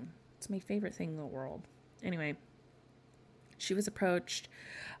chatting. It's my favorite thing in the world. Anyway, she was approached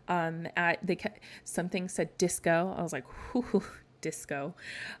something said disco. I was like, whoo, disco.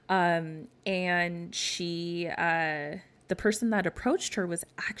 And she, the person that approached her was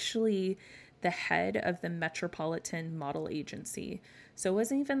actually the head of the Metropolitan Model Agency. So it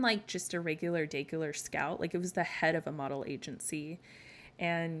wasn't even like just a regular scout. Like it was the head of a model agency.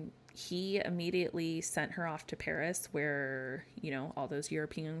 And he immediately sent her off to Paris where, all those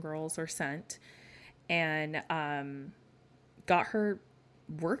European girls are sent, and got her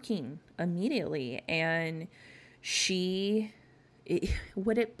working immediately. And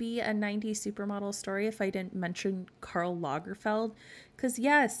would it be a 90s supermodel story if I didn't mention Karl Lagerfeld? Because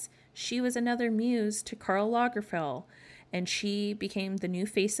yes, she was another muse to Karl Lagerfeld, and she became the new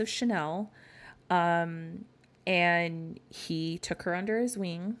face of Chanel. And he took her under his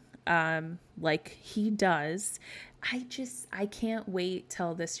wing, like he does. I can't wait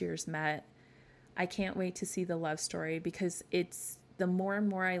till this year's Met. I can't wait to see the love story, because it's the more and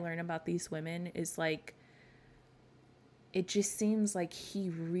more I learn about these women is like, it just seems like he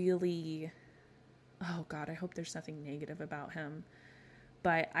really, oh God, I hope there's nothing negative about him,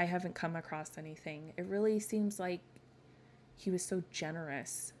 but I haven't come across anything. It really seems like he was so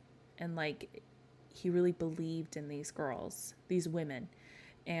generous, and like he really believed in these girls, these women,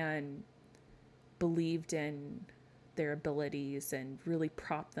 and believed in their abilities and really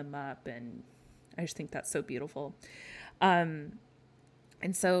propped them up. And I just think that's so beautiful. And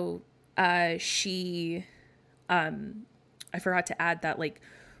so she, I forgot to add that, like,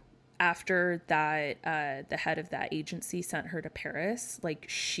 after that, the head of that agency sent her to Paris, like,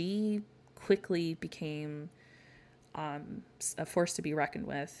 she quickly became a force to be reckoned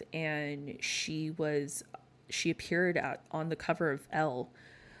with. And she appeared on the cover of Elle.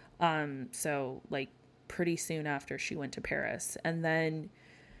 So like pretty soon after she went to Paris. And then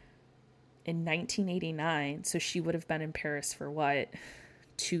in 1989, so she would have been in Paris for what,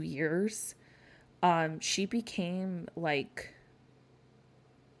 2 years? She became like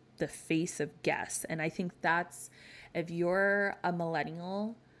the face of Guess. And I think that's, if you're a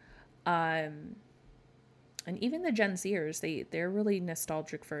millennial, and even the Gen Zers, they're really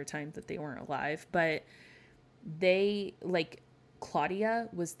nostalgic for a time that they weren't alive, but they, like, Claudia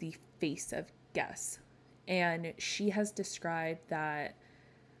was the face of Guess. And she has described that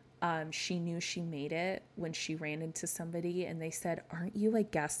she knew she made it when she ran into somebody and they said, "Aren't you a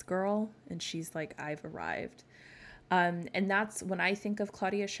Guess girl?" And she's like, "I've arrived." And that's when I think of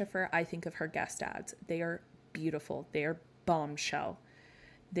Claudia Schiffer, I think of her Guess ads. They are beautiful. They are bombshell.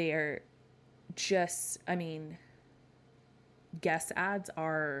 They are just, I mean, Guess ads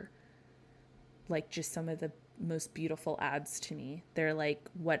are like just some of the most beautiful ads to me. They're like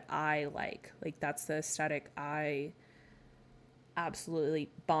what I like. Like, that's the aesthetic I absolutely,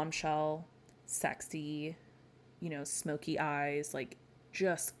 bombshell, sexy, smoky eyes, like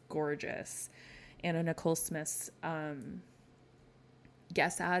just gorgeous. Anna Nicole Smith's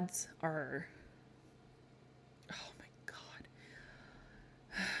Guess ads are, oh my God.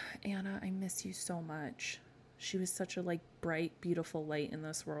 Anna, I miss you so much. She was such a like bright, beautiful light in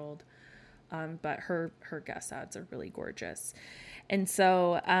this world. But her Guess ads are really gorgeous. And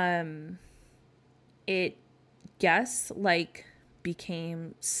so it Guess like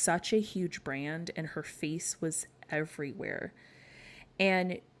became such a huge brand, and her face was everywhere.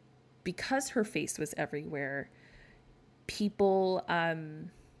 And because her face was everywhere, people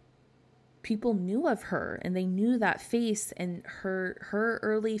knew of her, and they knew that face. And her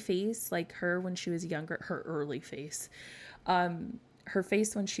early face, like her when she was younger, her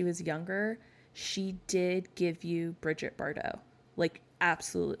face when she was younger, she did give you Bridget Bardot. Like,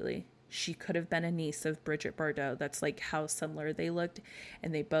 absolutely. She could have been a niece of Bridget Bardot. That's like how similar they looked.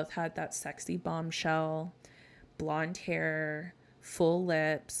 And they both had that sexy bombshell, blonde hair, full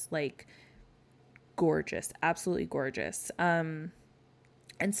lips, like gorgeous, absolutely gorgeous. And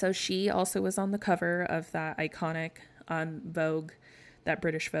so she also was on the cover of that iconic Vogue, that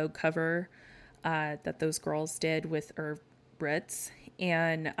British Vogue cover that those girls did with Irv Brits.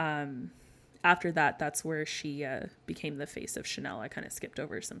 And after that, that's where she became the face of Chanel. I kind of skipped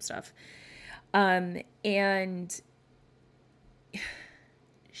over some stuff. And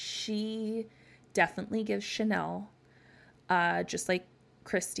she definitely gives Chanel, just like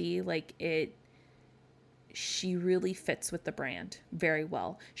Christy, like she really fits with the brand very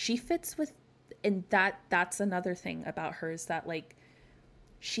well. She fits with, and that's another thing about her, is that like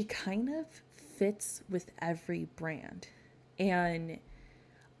she kind of fits with every brand. And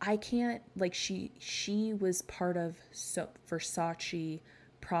I can't, like, she was part of Versace,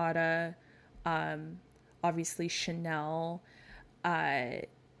 Prada, obviously Chanel. Her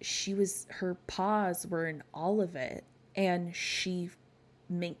paws were in all of it, and she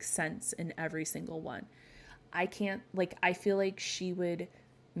makes sense in every single one. I feel like she would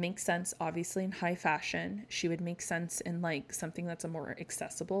make sense, obviously, in high fashion. She would make sense in like something that's a more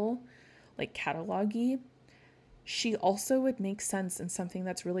accessible, like catalog-y. She also would make sense in something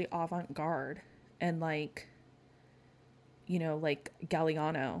that's really avant-garde and like, like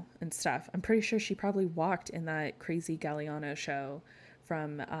Galliano and stuff. I'm pretty sure she probably walked in that crazy Galliano show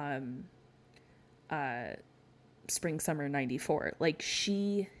from Spring Summer 94. Like,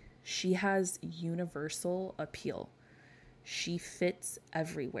 she has universal appeal. She fits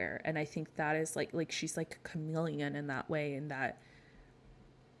everywhere. And I think that is like she's like a chameleon in that way, in that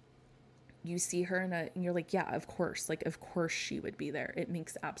you see her and you're like, yeah, of course, like, of course she would be there. It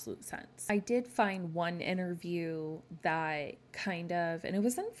makes absolute sense. I did find one interview that kind of, and it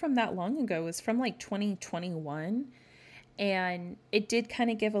wasn't from that long ago, it was from like 2021. And it did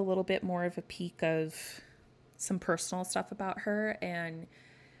kind of give a little bit more of a peek of some personal stuff about her. And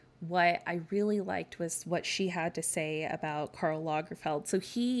what I really liked was what she had to say about Karl Lagerfeld. So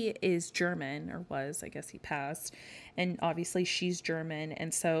he is German, or was, I guess he passed. And obviously she's German.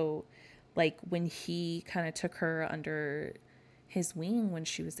 And so, like, when he kind of took her under his wing when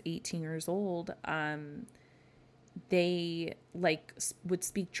she was 18 years old, they, like, would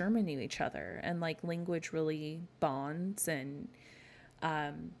speak German to each other. And, like, language really bonds. And,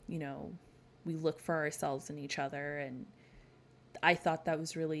 you know, we look for ourselves in each other. And I thought that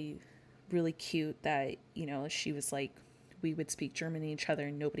was really, really cute that, you know, she was like, we would speak German to each other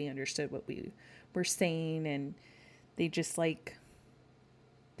and nobody understood what we were saying. And they just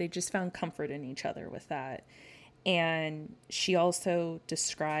found comfort in each other with that. And she also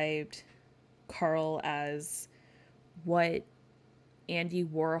described Karl as what Andy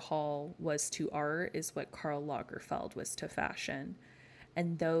Warhol was to art is what Karl Lagerfeld was to fashion.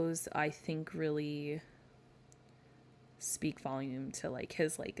 And those, I think, really speak volume to, like,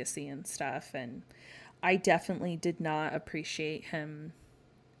 his legacy and stuff. And I definitely did not appreciate him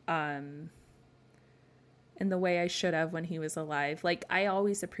in the way I should have when he was alive. Like, I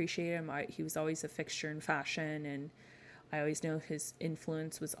always appreciated him. He was always a fixture in fashion, and I always know his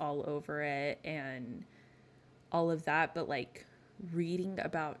influence was all over it and all of that. But, like, reading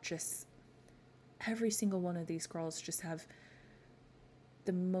about just every single one of these girls just have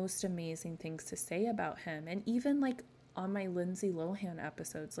the most amazing things to say about him. And even, like, on my Lindsay Lohan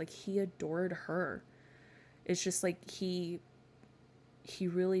episodes, like, he adored her. It's just like he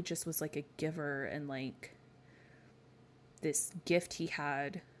really just was like a giver, and like this gift he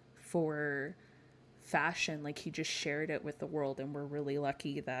had for fashion, like, he just shared it with the world, and we're really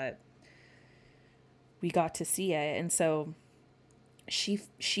lucky that we got to see it. And so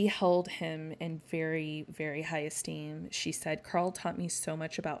she held him in very, very high esteem. She said, Karl taught me so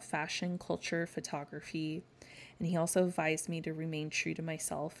much about fashion, culture, photography, and he also advised me to remain true to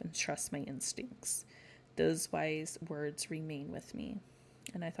myself and trust my instincts. Those wise words remain with me.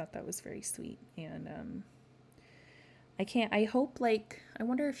 And I thought that was very sweet. And I hope, like, I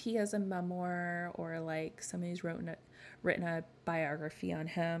wonder if he has a memoir or, like, somebody's written a biography on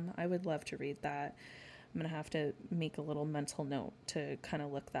him. I would love to read that. I'm going to have to make a little mental note to kind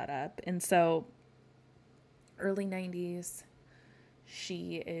of look that up. And so, early 90s,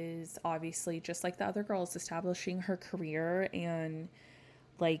 she is obviously, just like the other girls, establishing her career and,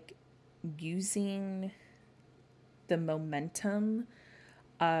 like, using the momentum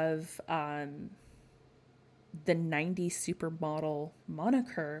of the 90s supermodel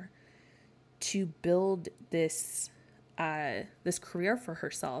moniker to build this career for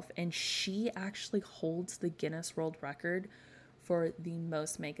herself. And she actually holds the Guinness World Record for the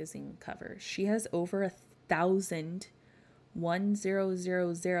most magazine covers. She has over 1,000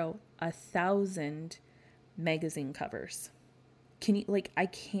 magazine covers. Can you, like, I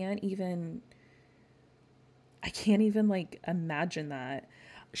can't even like imagine that.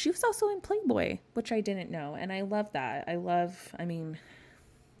 She was also in Playboy, which I didn't know, and I love that. I mean,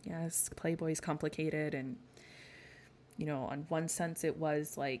 yes, Playboy's complicated, and, you know, on one sense it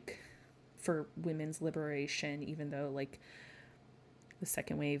was like for women's liberation, even though, like, the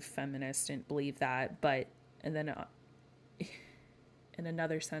second wave feminists didn't believe that. But, and then in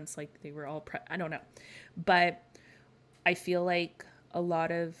another sense, like, they were all I don't know. But I feel like a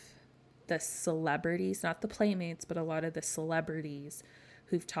lot of the celebrities, not the Playmates, but a lot of the celebrities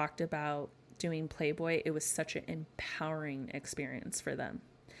who've talked about doing Playboy, it was such an empowering experience for them.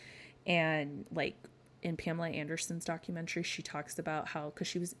 And, like, in Pamela Anderson's documentary, she talks about how,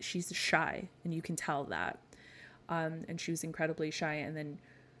 because she's shy, and you can tell that, and she was incredibly shy. And then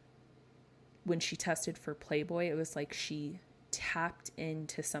when she tested for Playboy, it was like she tapped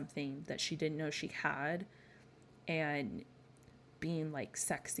into something that she didn't know she had, and being, like,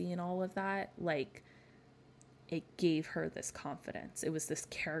 sexy and all of that, like, it gave her this confidence. It was this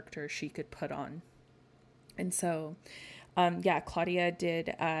character she could put on. And so, Claudia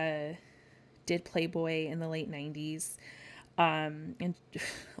did Playboy in the late 90s, and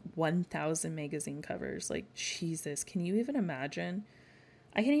 1,000 magazine covers. Like, Jesus, can you even imagine?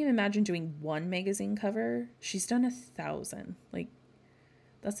 I can't even imagine doing one magazine cover. She's done 1,000. Like,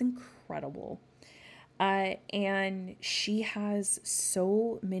 that's incredible. And she has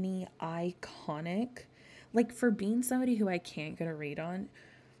so many iconic, like, for being somebody who I can't get a read on,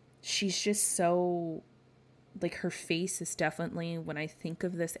 she's just so like her face is definitely, when I think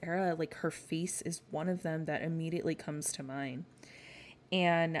of this era, like her face is one of them that immediately comes to mind.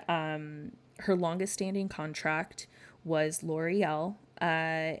 And her longest standing contract was L'Oreal,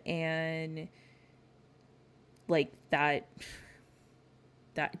 and like that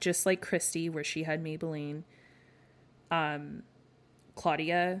just like Christy, where she had Maybelline,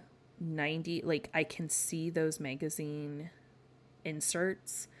 Claudia, 90, like I can see those magazine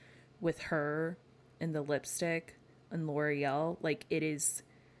inserts with her and the lipstick and L'Oreal. Like it is,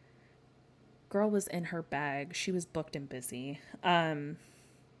 girl was in her bag. She was booked and busy.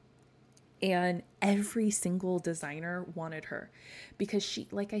 And every single designer wanted her because she,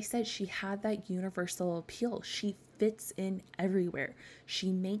 like I said, she had that universal appeal. She fits in everywhere.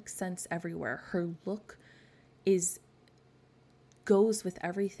 She makes sense everywhere. Her look is goes with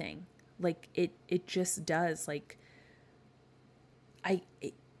everything. Like it just does. Like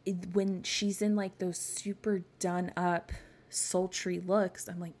when she's in like those super done up sultry looks,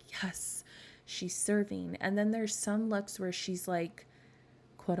 I'm like, yes, she's serving. And then there's some looks where she's like,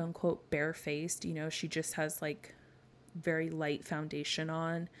 quote unquote, barefaced. You know, she just has like very light foundation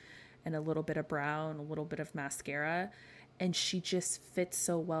on and a little bit of brow and a little bit of mascara, and she just fits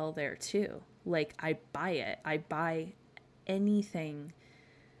so well there too. Like I buy it. I buy anything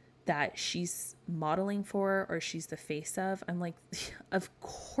that she's modeling for or she's the face of. I'm like, of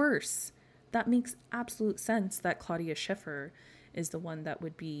course, that makes absolute sense that Claudia Schiffer is the one that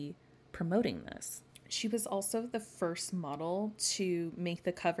would be promoting this. She was also the first model to make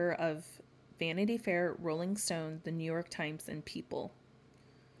the cover of Vanity Fair, Rolling Stone, the New York Times, and People.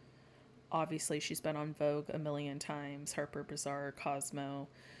 Obviously, she's been on Vogue a million times, Harper Bazaar, Cosmo.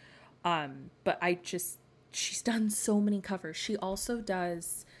 But she's done so many covers. She also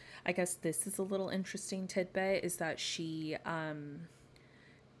does, I guess this is a little interesting tidbit, is that she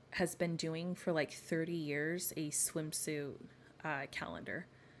has been doing for like 30 years a swimsuit calendar.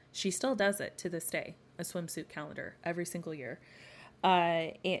 She still does it to this day, a swimsuit calendar every single year.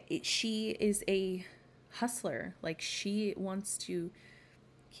 She is a hustler. Like she wants to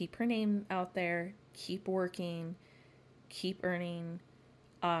keep her name out there, keep working, keep earning.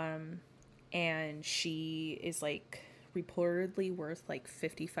 And she is like reportedly worth like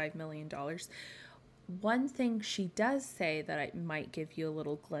 $55 million. One thing she does say that I might give you a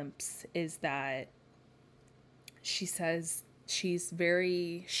little glimpse is that she says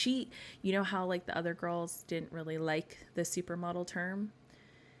you know how like the other girls didn't really like the supermodel term?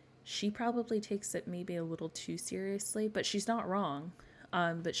 She probably takes it maybe a little too seriously, but she's not wrong.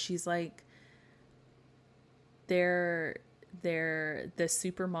 But she's like, they're the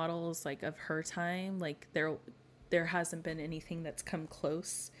supermodels like of her time, like there hasn't been anything that's come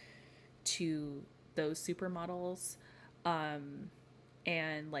close to those supermodels.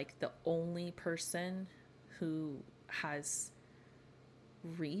 And like the only person who has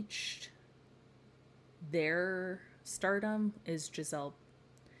reached their stardom is Giselle,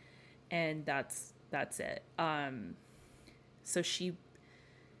 and that's it. So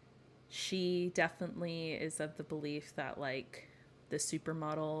she definitely is of the belief that like the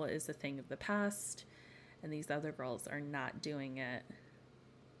supermodel is a thing of the past and these other girls are not doing it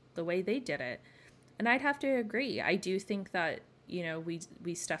the way they did it. And I'd have to agree. I do think that, you know, we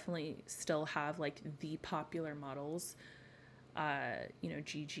definitely still have like the popular models, you know,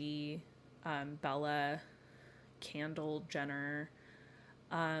 Gigi, Bella, Kendall Jenner,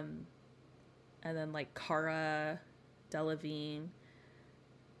 and then like Cara Delevingne.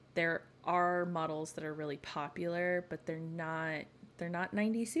 There are models that are really popular, but they're not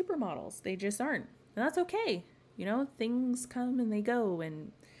 90s supermodels. They just aren't. And that's okay. You know, things come and they go,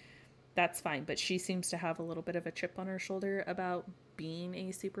 and that's fine. But she seems to have a little bit of a chip on her shoulder about being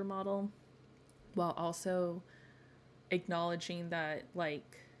a supermodel, while also acknowledging that,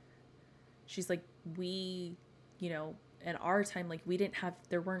 like, she's like, we, you know, in our time, like,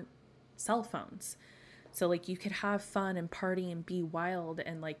 there weren't cell phones. So, like, you could have fun and party and be wild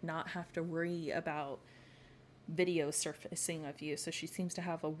and, like, not have to worry about video surfacing of you. So she seems to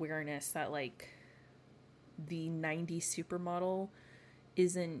have awareness that, like, the 90s supermodel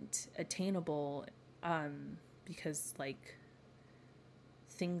isn't attainable, because, like,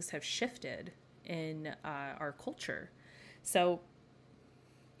 things have shifted in our culture. So,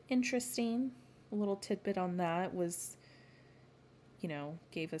 interesting. A little tidbit on that was, you know,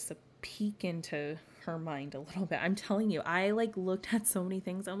 gave us a peek into her mind a little bit. I'm telling you, I like looked at so many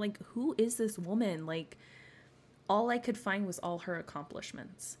things. I'm like, who is this woman? Like, all I could find was all her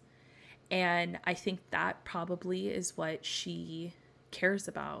accomplishments. And I think that probably is what she cares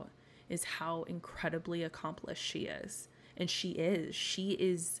about, is how incredibly accomplished she is. And she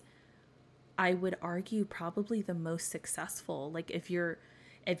is. I would argue probably the most successful. Like if you're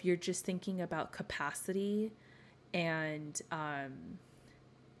just thinking about capacity and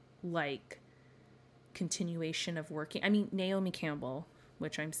like continuation of working. I mean, Naomi Campbell,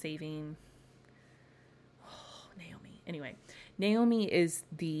 which I'm saving. Oh, Naomi. Anyway, Naomi is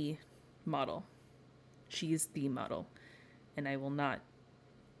the model. She's the model. And I will not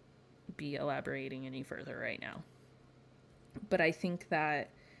be elaborating any further right now. But I think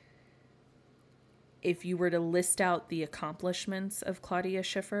that if you were to list out the accomplishments of Claudia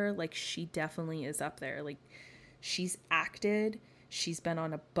Schiffer, like she definitely is up there. Like she's acted, she's been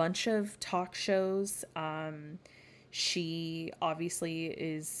on a bunch of talk shows. She obviously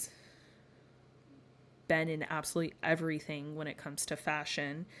is been in absolutely everything when it comes to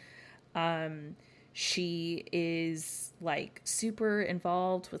fashion. She is like super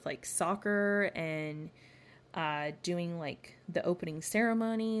involved with like soccer and doing like the opening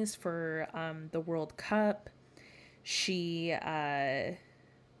ceremonies for the World Cup. She has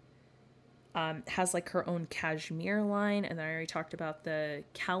like her own cashmere line, and then I already talked about the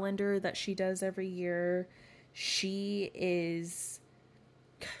calendar that she does every year. She is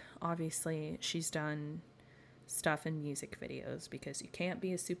obviously she's done stuff in music videos because you can't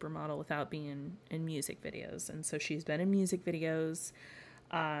be a supermodel without being in music videos, and so she's been in music videos.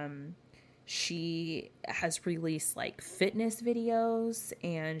 She has released like fitness videos,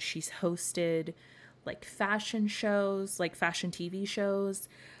 and she's hosted like fashion shows, like fashion TV shows.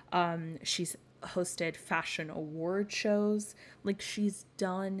 She's hosted fashion award shows. Like she's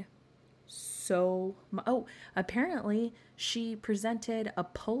done so much. Oh, apparently she presented a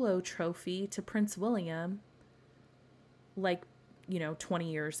polo trophy to Prince William like, 20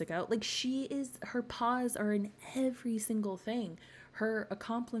 years ago. Like her paws are in every single thing. Her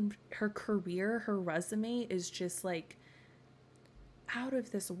career, her resume is just like out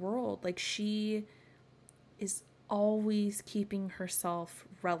of this world. Like she is always keeping herself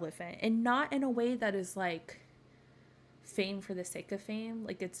relevant, and not in a way that is like fame for the sake of fame.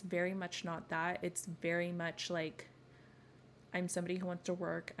 Like it's very much not that. It's very much like I'm somebody who wants to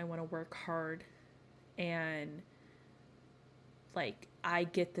work. I want to work hard, and like I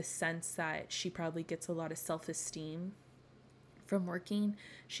get the sense that she probably gets a lot of self-esteem from working.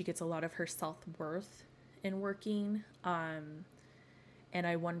 She gets a lot of her self-worth in working. And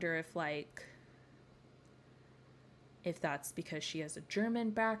I wonder if that's because she has a German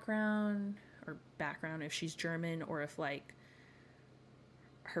background, if she's German, or if like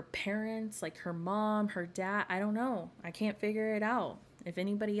her parents, like her mom, her dad, I don't know. I can't figure it out. If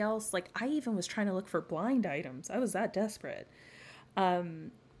anybody else, like I even was trying to look for blind items. I was that desperate.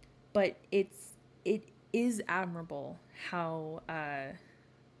 But it is admirable how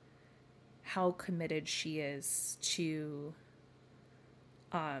committed she is to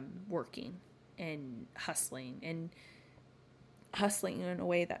working and hustling in a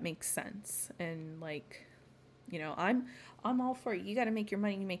way that makes sense. And like, I'm all for it. You got to make your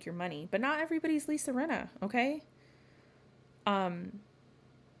money, you make your money, but not everybody's Lisa Rinna. Okay.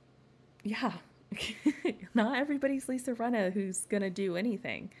 Yeah. Not everybody's Lisa Rinna who's going to do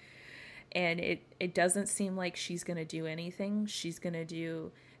anything. And it doesn't seem like she's going to do anything. She's going to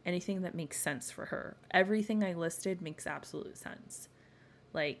do anything that makes sense for her. Everything I listed makes absolute sense.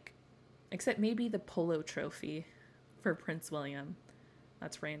 Like, except maybe the polo trophy for Prince William.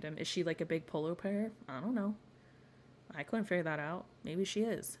 That's random. Is she like a big polo player? I don't know. I couldn't figure that out. Maybe she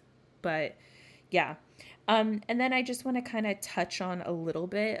is. But yeah. And then I just want to kind of touch on a little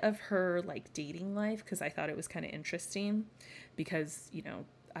bit of her like dating life, because I thought it was kind of interesting, because,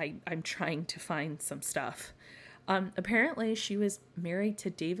 I'm trying to find some stuff. Apparently she was married to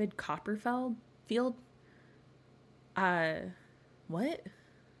David Copperfield. What?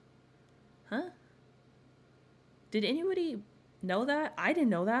 Huh? Did anybody know that? I didn't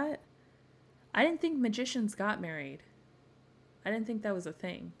know that. I didn't think magicians got married. I didn't think that was a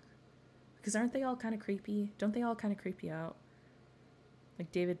thing. Because aren't they all kind of creepy? Don't they all kind of creep you out?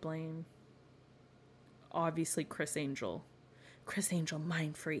 Like David Blaine. Obviously Chris Angel. Chris Angel,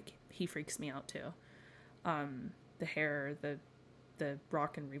 mind freak. He freaks me out too. The hair, the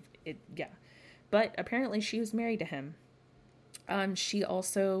rock and yeah. But apparently she was married to him. She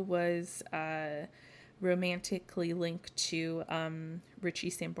also was romantically linked to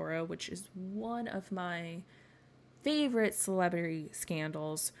Richie Sambora, which is one of my favorite celebrity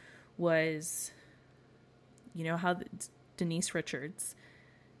scandals. Was, how Denise Richards,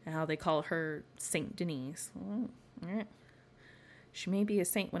 and how they call her Saint Denise. She may be a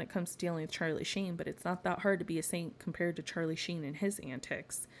saint when it comes to dealing with Charlie Sheen, but it's not that hard to be a saint compared to Charlie Sheen and his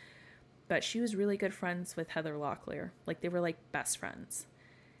antics. But she was really good friends with Heather Locklear. Like, they were like best friends.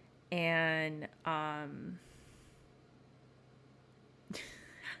 And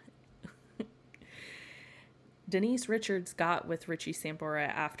Denise Richards got with Richie Sambora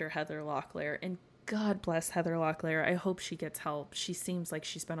after Heather Locklear, and God bless Heather Locklear. I hope she gets help. She seems like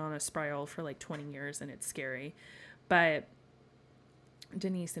she's been on a spiral for like 20 years, and it's scary. But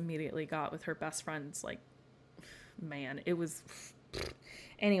Denise immediately got with her best friends. Like, man, it was...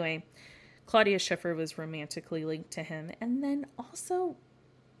 Anyway, Claudia Schiffer was romantically linked to him, and then also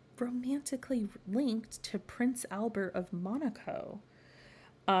romantically linked to Prince Albert of Monaco.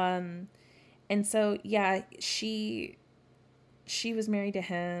 And so, yeah, she was married to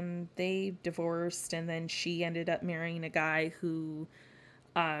him. They divorced, and then she ended up marrying a guy who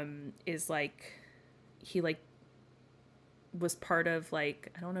is like, he like was part of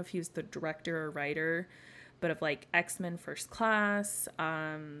like, I don't know if he was the director or writer, but of like X-Men First Class,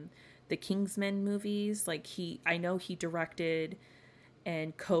 the Kingsman movies. Like I know he directed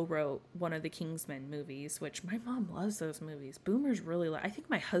and co-wrote one of the Kingsman movies, which my mom loves those movies. Boomers really I think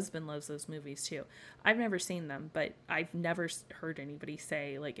my husband loves those movies too. I've never seen them, but I've never heard anybody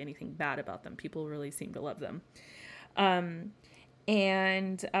say like anything bad about them. People really seem to love them.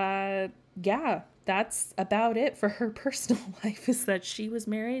 Yeah, that's about it for her personal life, is that she was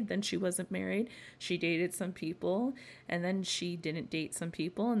married, then she wasn't married. She dated some people, and then she didn't date some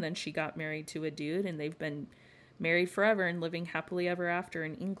people, and then she got married to a dude, and they've been married forever and living happily ever after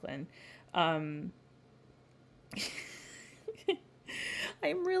in England. I'm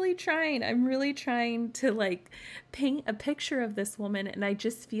really trying to like paint a picture of this woman, and I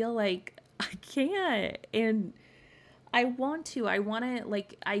just feel like I can't. And I want to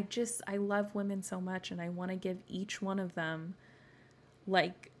like, I love women so much, and I want to give each one of them,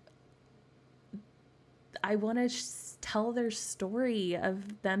 like, I want to tell their story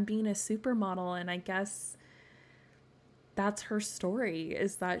of them being a supermodel. And I guess that's her story,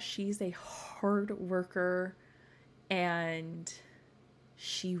 is that she's a hard worker, and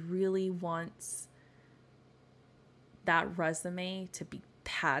she really wants that resume to be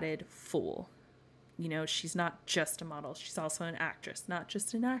padded full. You know, she's not just a model. She's also an actress. Not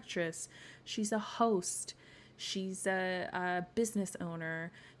just an actress. She's a host. She's a business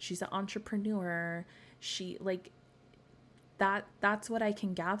owner. She's an entrepreneur. She, like, that's what I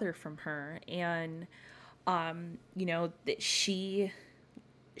can gather from her. And, you know, that she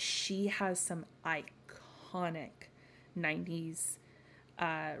has some iconic 90s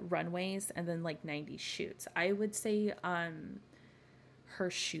runways, and then like 90s shoots. I would say her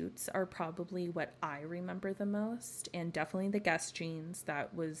shoots are probably what I remember the most, and definitely the Guess jeans. That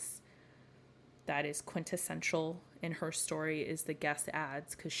is quintessential in her story, is the Guess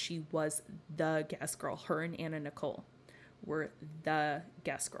ads, because she was the Guess girl. Her and Anna Nicole were the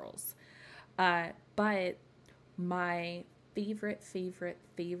Guess girls. But my favorite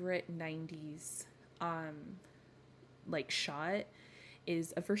 90s like shot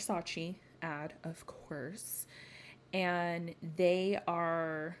is a Versace ad, of course. And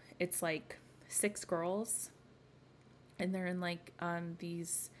it's like 6 girls, and they're in like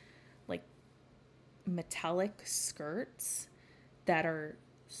these like metallic skirts that are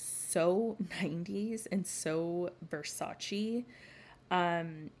so 90s and so Versace.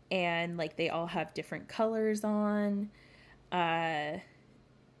 And like they all have different colors on. And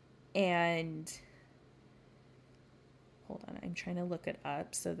hold on, I'm trying to look it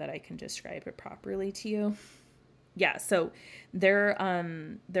up so that I can describe it properly to you. Yeah, so they're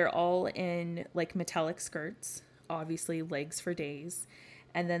all in like metallic skirts, obviously legs for days.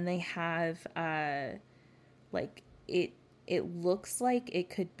 And then they have like it looks like it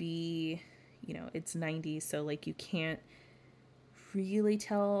could be, you know, it's 90s, so like you can't really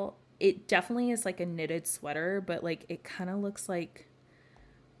tell. It definitely is like a knitted sweater, but like it kind of looks like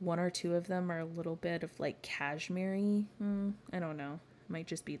one or two of them are a little bit of like cashmere-y. I don't know. It might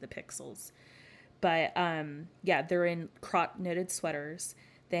just be the pixels. But yeah, they're in crop knitted sweaters.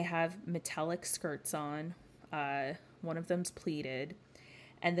 They have metallic skirts on. One of them's pleated.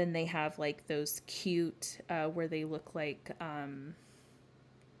 And then they have like those cute where they look like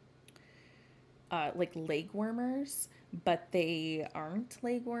leg warmers, but they aren't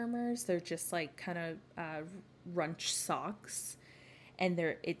leg warmers. They're just like kind of runch socks. And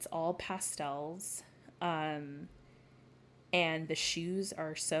it's all pastels. And the shoes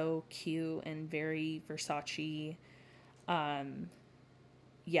are so cute and very Versace.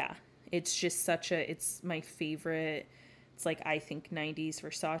 Yeah, it's just it's my favorite. It's like, I think 90s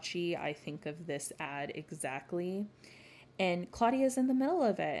Versace. I think of this ad exactly. And Claudia's in the middle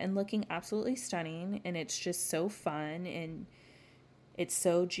of it and looking absolutely stunning. And it's just so fun. And it's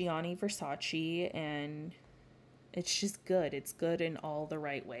so Gianni Versace. And It's just good. It's good in all the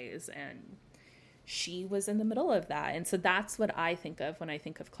right ways. And she was in the middle of that. And so that's what I think of when I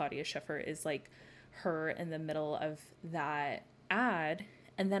think of Claudia Schiffer, is like her in the middle of that ad.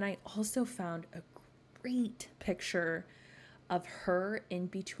 And then I also found a great picture of her in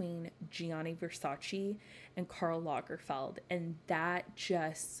between Gianni Versace and Karl Lagerfeld. And that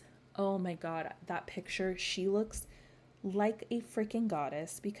just, oh my God, that picture, she looks like a freaking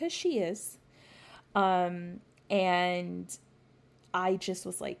goddess, because she is. And I just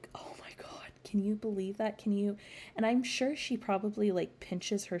was like, oh my God, can you believe that? Can you? And I'm sure she probably like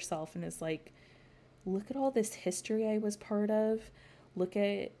pinches herself and is like, look at all this history I was part of. Look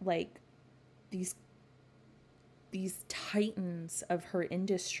at like these titans of her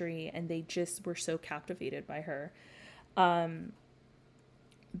industry, and they just were so captivated by her. But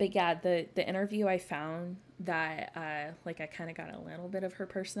yeah, the interview I found that like I kind of got a little bit of her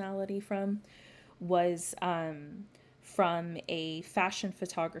personality from was from a fashion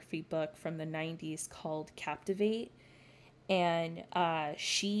photography book from the 90s called Captivate. And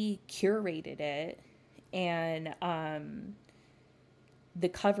she curated it, and the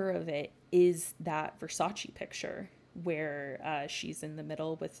cover of it is that Versace picture where she's in the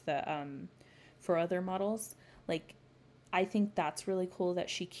middle with the four other models. Like, I think that's really cool that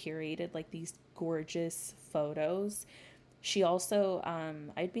she curated like these gorgeous photos. She also,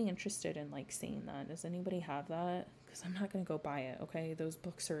 I'd be interested in like seeing that. Does anybody have that? Because I'm not going to go buy it, okay? Those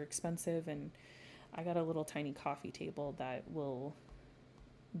books are expensive, and I got a little tiny coffee table that will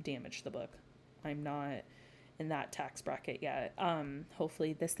damage the book. I'm not in that tax bracket yet.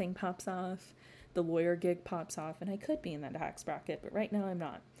 Hopefully this thing pops off, the lawyer gig pops off, and I could be in that tax bracket, but right now I'm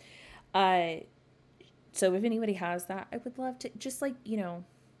not. So if anybody has that, I would love to just like, you know,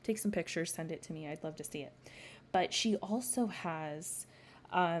 take some pictures, send it to me. I'd love to see it. But she also has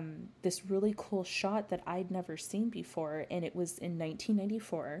this really cool shot that I'd never seen before, and it was in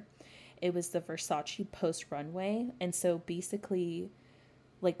 1994. It was the Versace post runway. And so basically,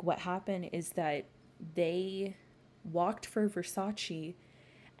 like, what happened is that they walked for Versace,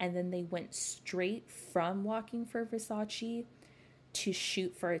 and then they went straight from walking for Versace to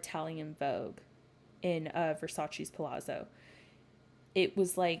shoot for Italian Vogue in Versace's Palazzo. It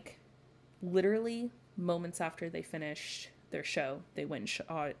was like literally moments after they finished their show, they went and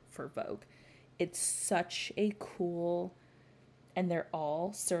shot for Vogue. It's such a cool, and they're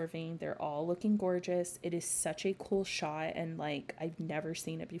all serving, they're all looking gorgeous. It is such a cool shot, and like I've never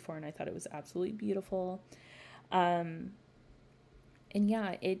seen it before, and I thought it was absolutely beautiful. And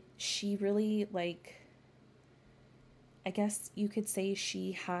yeah, she really, like, I guess you could say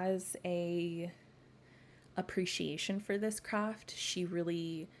she has a appreciation for this craft. She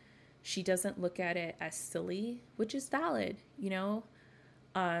doesn't look at it as silly, which is valid, you know.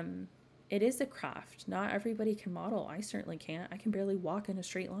 It is a craft. Not everybody can model. I certainly can't. I can barely walk in a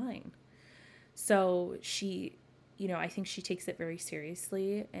straight line. So she, you know, I think she takes it very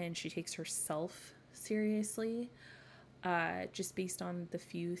seriously, and she takes herself seriously, just based on the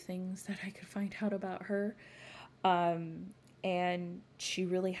few things that I could find out about her. And she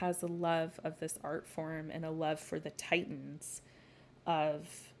really has a love of this art form and a love for the titans of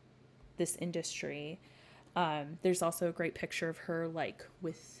this industry. There's also a great picture of her like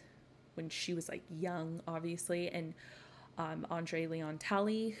with when she was like young, obviously, and Andre Leon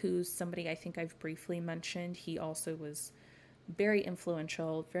Talley, who's somebody I think I've briefly mentioned. He also was very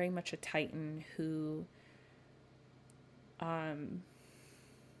influential, very much a titan who I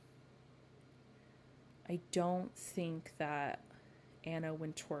don't think that Anna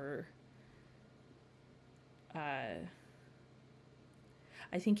Wintour I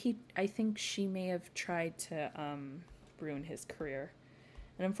think she may have tried to ruin his career.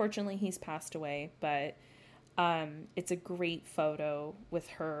 And unfortunately he's passed away, but it's a great photo with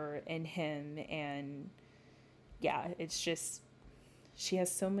her and him, and yeah, it's just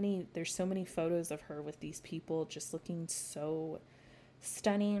there's so many photos of her with these people just looking so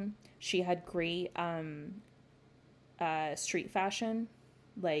stunning. She had great street fashion.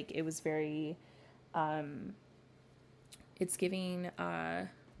 Like, it was very it's giving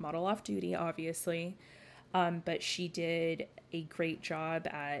model off duty, obviously, but she did a great job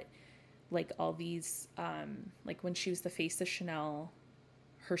at like all these like when she was the face of Chanel,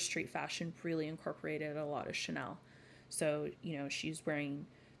 her street fashion really incorporated a lot of Chanel. So, you know, she's wearing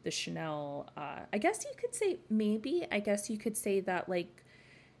the Chanel, I guess you could say that like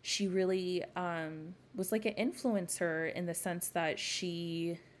she really was like an influencer, in the sense that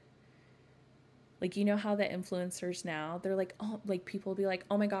she, like, you know how the influencers now, they're like, oh, like people will be like,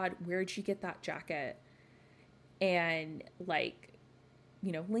 oh my God, where'd you get that jacket? And like,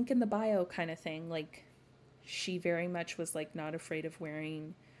 you know, link in the bio kind of thing. Like, she very much was like not afraid of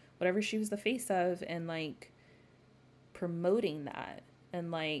wearing whatever she was the face of, and like promoting that,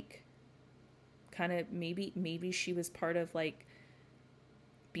 and like kind of maybe she was part of like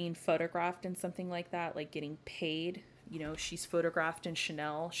being photographed in something like that, like getting paid. You know, she's photographed in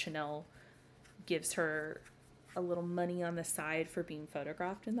Chanel gives her a little money on the side for being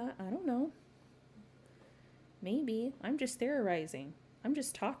photographed in that. I don't know, maybe I'm just theorizing, I'm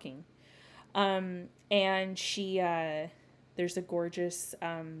just talking. And she there's a gorgeous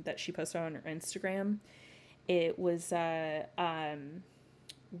that she posted on her Instagram. It was when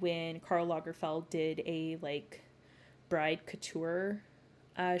Karl Lagerfeld did a like bride couture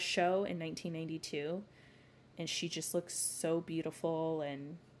show in 1992, and she just looks so beautiful,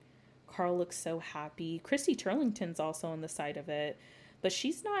 and Karl looks so happy. Christy Turlington's also on the side of it, but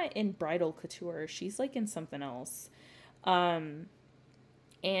she's not in bridal couture. She's like in something else. Um,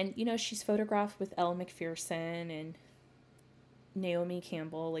 and you know, she's photographed with Elle Macpherson and Naomi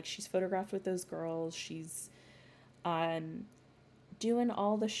Campbell. Like she's photographed with those girls. She's um doing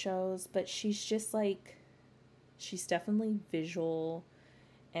all the shows, but she's just like, she's definitely visual,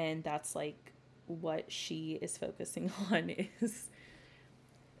 and that's like what she is focusing on, is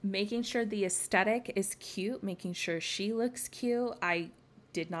making sure the aesthetic is cute, making sure she looks cute. I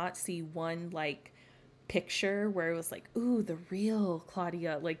did not see one like picture where it was like, ooh, the real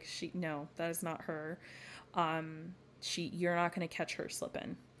Claudia. Like she, no, that is not her. You're not going to catch her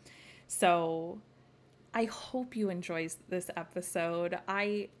slipping. So I hope you enjoy this episode.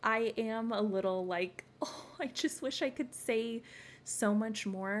 I am a little like, oh, I just wish I could say so much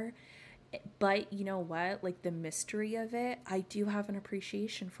more. But you know what? Like the mystery of it, I do have an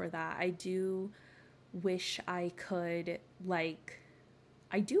appreciation for that. Wish I could like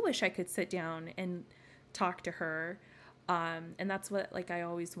I do wish I could sit down and talk to her. And that's what like I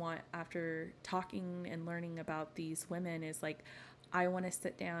always want after talking and learning about these women, is like I want to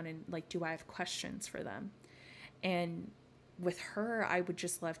sit down and like, do I have questions for them? And with her, I would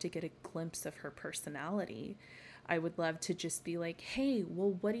just love to get a glimpse of her personality. I would love to just be like, hey,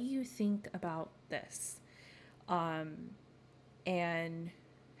 well, what do you think about this? And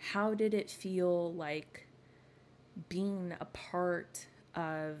how did it feel like being a part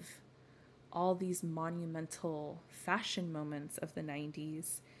of all these monumental fashion moments of the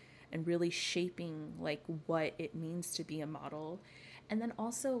 90s, and really shaping like what it means to be a model? And then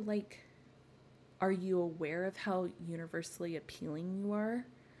also like, are you aware of how universally appealing you are?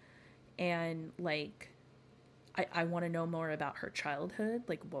 And like, I want to know more about her childhood.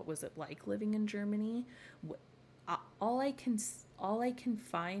 Like, what was it like living in Germany? All I can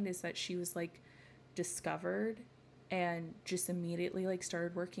find is that she was like discovered and just immediately like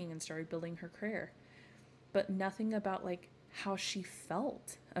started working and started building her career. But nothing about like how she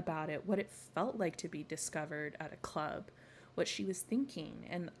felt about it, what it felt like to be discovered at a club, what she was thinking.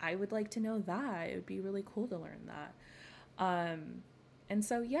 And I would like to know that. It would be really cool to learn that. And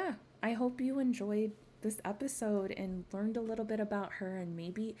so, yeah, I hope you enjoyed this episode and learned a little bit about her, and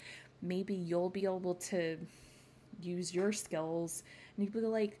maybe you'll be able to use your skills and you'll be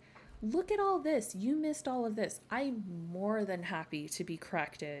like, look at all this, you missed all of this. I'm more than happy to be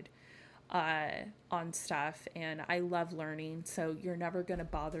corrected on stuff, and I love learning. So you're never going to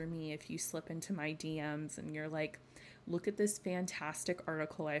bother me if you slip into my DMs and you're like, look at this fantastic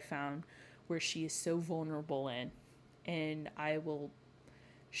article I found where she is so vulnerable in, and I will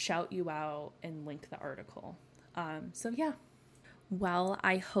shout you out and link the article. So yeah. Well,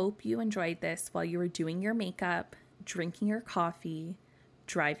 I hope you enjoyed this while you were doing your makeup, drinking your coffee,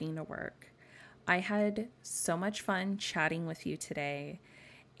 driving to work. I had so much fun chatting with you today,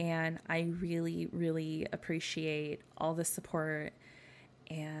 and I really, really appreciate all the support,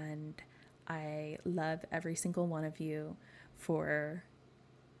 and I love every single one of you for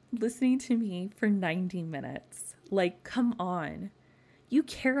listening to me for 90 minutes. Like, come on. You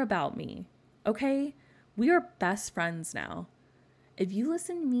care about me, okay? We are best friends now. If you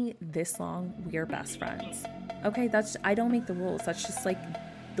listen to me this long, we are best friends. Okay, I don't make the rules. That's just like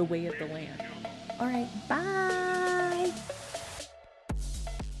the way of the land. All right, bye.